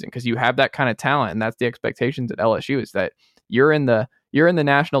 2-loss season, because you have that kind of talent, and that's the expectations at LSU, is that you're in the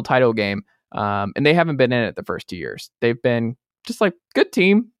national title game, and they haven't been in it the first 2 years. They've been just like good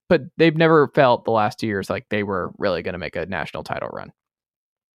team, but they've never felt the last 2 years like they were really going to make a national title run.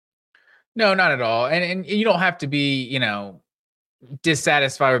 No, not at all. And you don't have to be,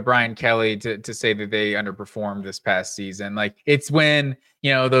 dissatisfied with Brian Kelly to say that they underperformed this past season. Like, it's when,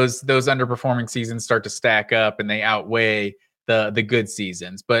 those underperforming seasons start to stack up and they outweigh the good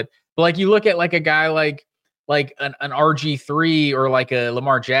seasons. But like, you look at like a guy like an RG3 or like a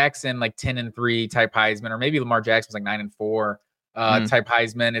Lamar Jackson, like 10-3 type Heisman, or maybe Lamar Jackson was like 9-4 type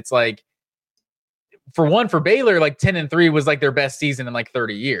Heisman. It's like, for Baylor, like 10-3 was like their best season in like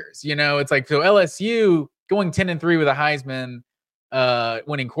 30 years. It's like, so LSU going 10-3 with a Heisman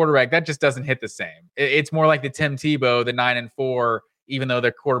winning quarterback, that just doesn't hit the same. It's more like the Tim Tebow, the 9-4, even though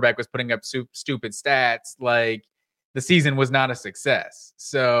their quarterback was putting up stupid stats, like the season was not a success.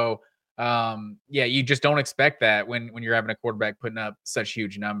 So you just don't expect that when you're having a quarterback putting up such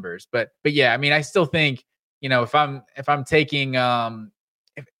huge numbers. But yeah, I mean, I still think, if I'm taking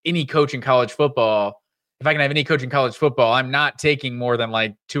if any coach in college football, if I can have any coach in college football, I'm not taking more than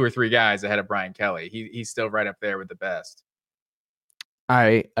like 2 or 3 guys ahead of Brian Kelly. He's still right up there with the best.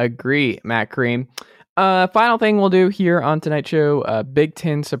 I agree, Matt Cream. Final thing we'll do here on tonight's show, Big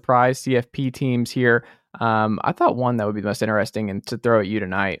Ten surprise CFP teams here. I thought one that would be the most interesting and to throw at you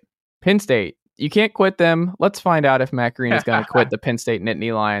tonight, Penn State. You can't quit them. Let's find out if Matt Green is going to quit the Penn State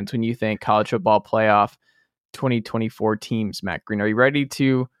Nittany Lions when you think college football playoff 2024 teams. Matt Green, are you ready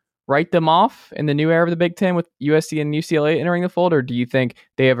to write them off in the new era of the Big Ten with USC and UCLA entering the fold, or do you think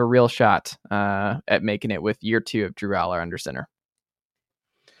they have a real shot at making it with year 2 of Drew Aller under center?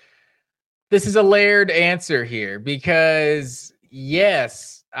 This is a layered answer here, because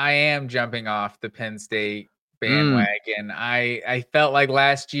yes, I am jumping off the Penn State bandwagon. I felt like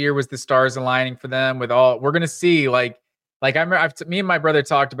last year was the stars aligning for them with all we're going to see. Like I remember, me and my brother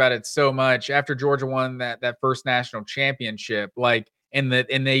talked about it so much after Georgia won that first national championship.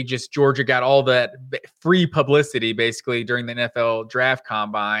 Georgia got all that free publicity basically during the NFL draft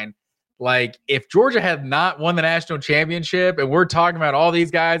combine. Like, if Georgia had not won the national championship, and we're talking about all these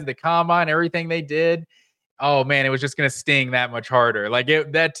guys at the combine, everything they did, oh man, it was just going to sting that much harder. Like,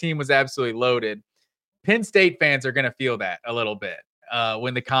 that team was absolutely loaded. Penn State fans are going to feel that a little bit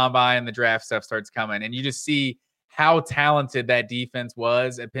when the combine and the draft stuff starts coming, and you just see how talented that defense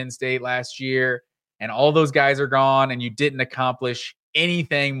was at Penn State last year, and all those guys are gone, and you didn't accomplish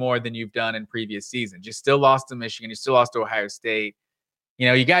anything more than you've done in previous seasons. You still lost to Michigan. You still lost to Ohio State.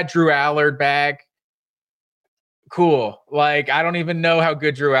 You got Drew Allard back. cool. Like, I don't even know how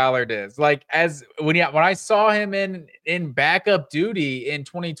good Drew Allard is. Like, when I saw him in backup duty in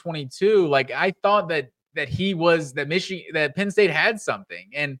 2022, like I thought that Penn State had something.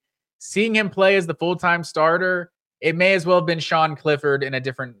 And seeing him play as the full-time starter, it may as well have been Sean Clifford in a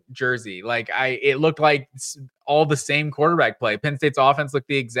different jersey. It looked like all the same quarterback play. Penn State's offense looked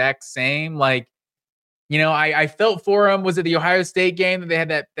the exact same. Like, I felt for him. Was it the Ohio State game that they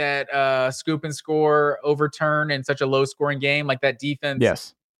had that scoop and score overturn in such a low scoring game? Like, that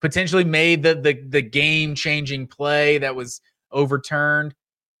defense potentially made the game changing play that was overturned.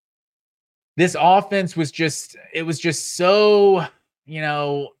 This offense was just so,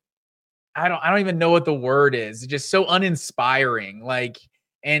 I don't even know what the word is. It's just so uninspiring.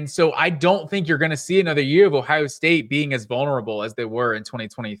 And so I don't think you're going to see another year of Ohio State being as vulnerable as they were in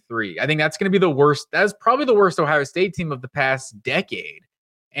 2023. I think that's going to be the worst. That's probably the worst Ohio State team of the past decade.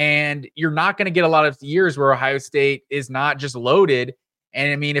 And you're not going to get a lot of years where Ohio State is not just loaded.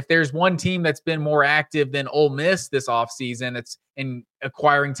 And I mean, if there's one team that's been more active than Ole Miss this offseason, it's in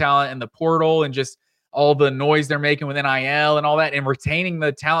acquiring talent in the portal and just all the noise they're making with NIL and all that and retaining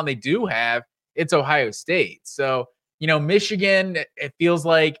the talent they do have, it's Ohio State. So, Michigan, it feels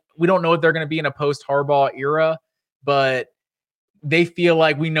like we don't know what they're going to be in a post-Harbaugh era, but they feel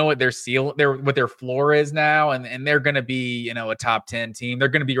like we know what what their floor is now, and they're going to be, a top 10 team. They're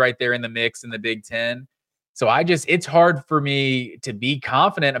going to be right there in the mix in the Big Ten. So it's hard for me to be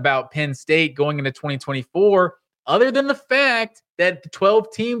confident about Penn State going into 2024, other than the fact that the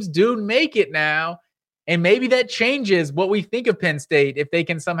 12 teams do make it now. And maybe that changes what we think of Penn State if they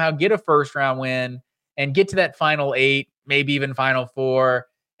can somehow get a first-round win and get to that Final 8, maybe even Final 4.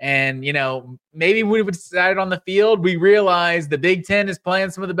 And, maybe we would decide on the field, we realize the Big Ten is playing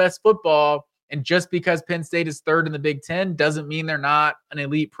some of the best football. And just because Penn State is third in the Big Ten doesn't mean they're not an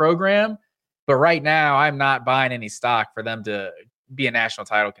elite program. But right now, I'm not buying any stock for them to be a national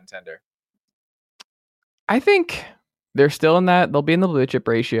title contender. I think they're still in that. They'll be in the blue chip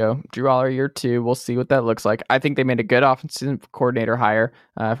ratio. Drew Allard year 2. We'll see what that looks like. I think they made a good offensive coordinator hire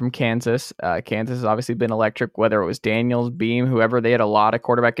from Kansas. Kansas has obviously been electric, whether it was Daniels, Beam, whoever. They had a lot of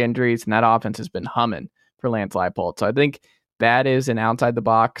quarterback injuries, and that offense has been humming for Lance Leipold. So I think that is an outside the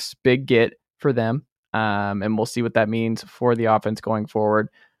box big get for them. And we'll see what that means for the offense going forward.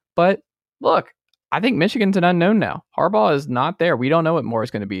 But look, I think Michigan's an unknown now. Harbaugh is not there. We don't know what Moore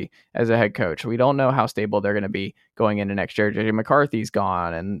is going to be as a head coach. We don't know how stable they're going to be going into next year. JJ McCarthy's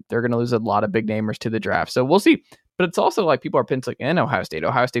gone, and they're going to lose a lot of big namers to the draft. So we'll see. But it's also like people are penciling in Ohio State.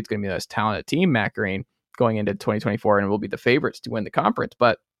 Ohio State's going to be the most talented team, Matt Green, going into 2024, and will be the favorites to win the conference.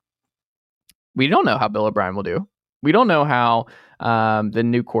 But we don't know how Bill O'Brien will do. We don't know how the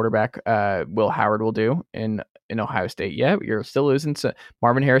new quarterback, Will Howard, will do in Ohio State yet. You're still losing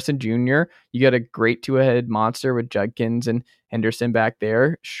Marvin Harrison Jr. You got a great two-headed monster with Judkins and Henderson back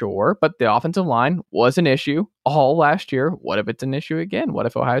there, sure. But the offensive line was an issue all last year. What if it's an issue again? What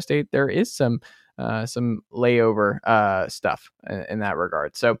if Ohio State, there is some layover stuff in that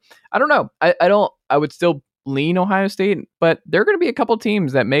regard? So I don't know. I would still lean Ohio State, but there are going to be a couple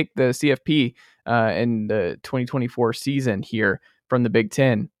teams that make the CFP in the 2024 season here from the Big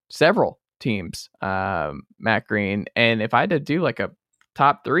Ten. Several teams, Matt Green. And if I had to do like a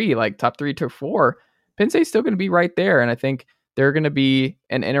top 3 to 4, Penn State's still going to be right there. And I think they're going to be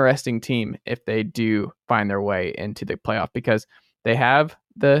an interesting team if they do find their way into the playoff, because they have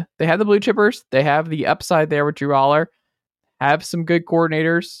the blue chippers. They have the upside there with Drew Allard, have some good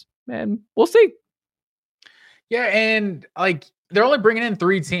coordinators, and we'll see. Yeah. And they're only bringing in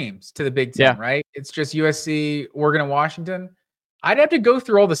 3 teams to the Big Ten, right? It's just USC, Oregon, and Washington. I'd have to go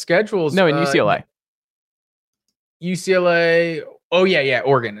through all the schedules. No, in UCLA. Oh, yeah,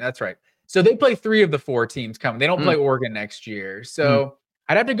 Oregon. That's right. So they play 3 of the 4 teams coming. They don't play Oregon next year. So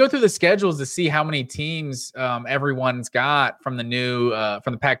I'd have to go through the schedules to see how many teams everyone's got from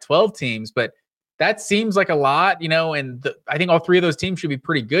the Pac-12 teams. But that seems like a lot, and I think all 3 of those teams should be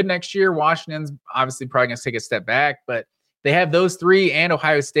pretty good next year. Washington's obviously probably going to take a step back, but they have those 3 and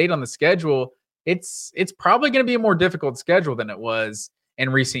Ohio State on the schedule. It's probably going to be a more difficult schedule than it was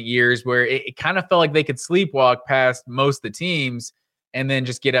in recent years, where it kind of felt like they could sleepwalk past most of the teams and then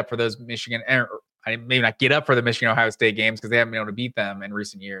just get up for those Michigan, or maybe not get up for the Michigan Ohio State games because they haven't been able to beat them in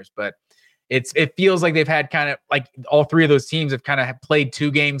recent years. But it feels like they've had kind of like all 3 of those teams have kind of played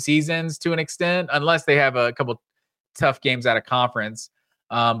 2-game seasons to an extent, unless they have a couple tough games out of conference.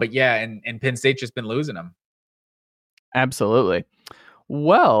 But yeah, and Penn State's just been losing them. Absolutely.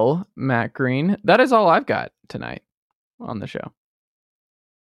 Well, Matt Green, that is all I've got tonight on the show.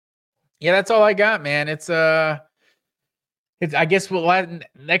 Yeah, that's all I got, man. It's I guess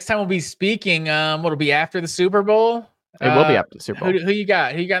next time we'll be speaking. What'll be after the Super Bowl? It will be after the Super Bowl. Who you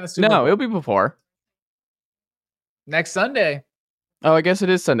got? Who you got in the Super Bowl? No, it'll be before. Next Sunday. Oh, I guess it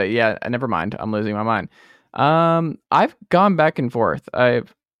is Sunday. Yeah, never mind. I'm losing my mind. I've gone back and forth. I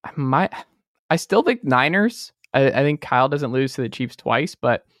still think Niners. I think Kyle doesn't lose to the Chiefs twice,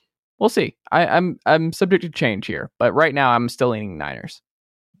 but we'll see. I'm subject to change here, but right now I'm still leaning Niners.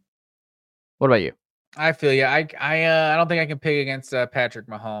 What about you? I feel you. I don't think I can pick against Patrick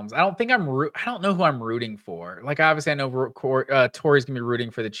Mahomes. I don't know who I'm rooting for. Like, obviously I know Tori's gonna be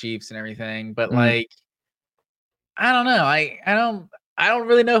rooting for the Chiefs and everything, but like, I don't know. I don't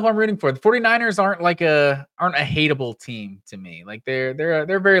really know who I'm rooting for. The 49ers aren't a hateable team to me. Like, they're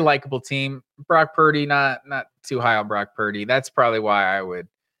a very likable team. Brock Purdy, not too high on Brock Purdy. That's probably why I would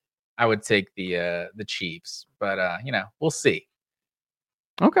take the Chiefs. But we'll see.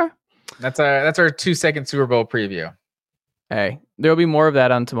 Okay. That's our 2-second Super Bowl preview. Hey, there'll be more of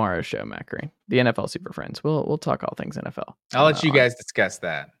that on tomorrow's show, Matt Green. The NFL Super Friends. We'll talk all things NFL. I'll let you guys discuss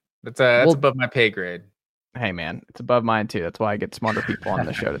that. That's above my pay grade. Hey man, it's above mine too. That's why I get smarter people on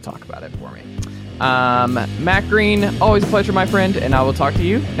the show to talk about it for me. Matt Green, always a pleasure, my friend, and I will talk to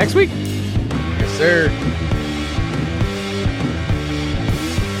you next week. Yes, sir.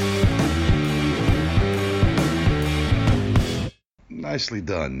 Nicely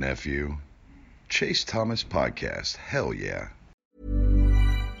done, nephew. Chase Thomas Podcast. Hell yeah.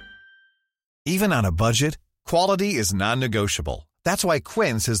 Even on a budget, quality is non-negotiable. That's why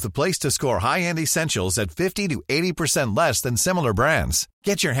Quince is the place to score high-end essentials at 50 to 80% less than similar brands.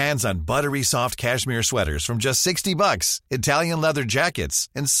 Get your hands on buttery soft cashmere sweaters from just $60, Italian leather jackets,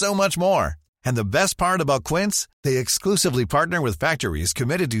 and so much more. And the best part about Quince, they exclusively partner with factories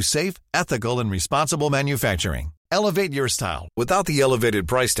committed to safe, ethical, and responsible manufacturing. Elevate your style without the elevated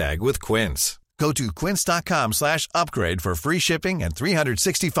price tag with Quince. Go to quince.com/upgrade for free shipping and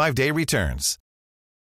 365-day returns.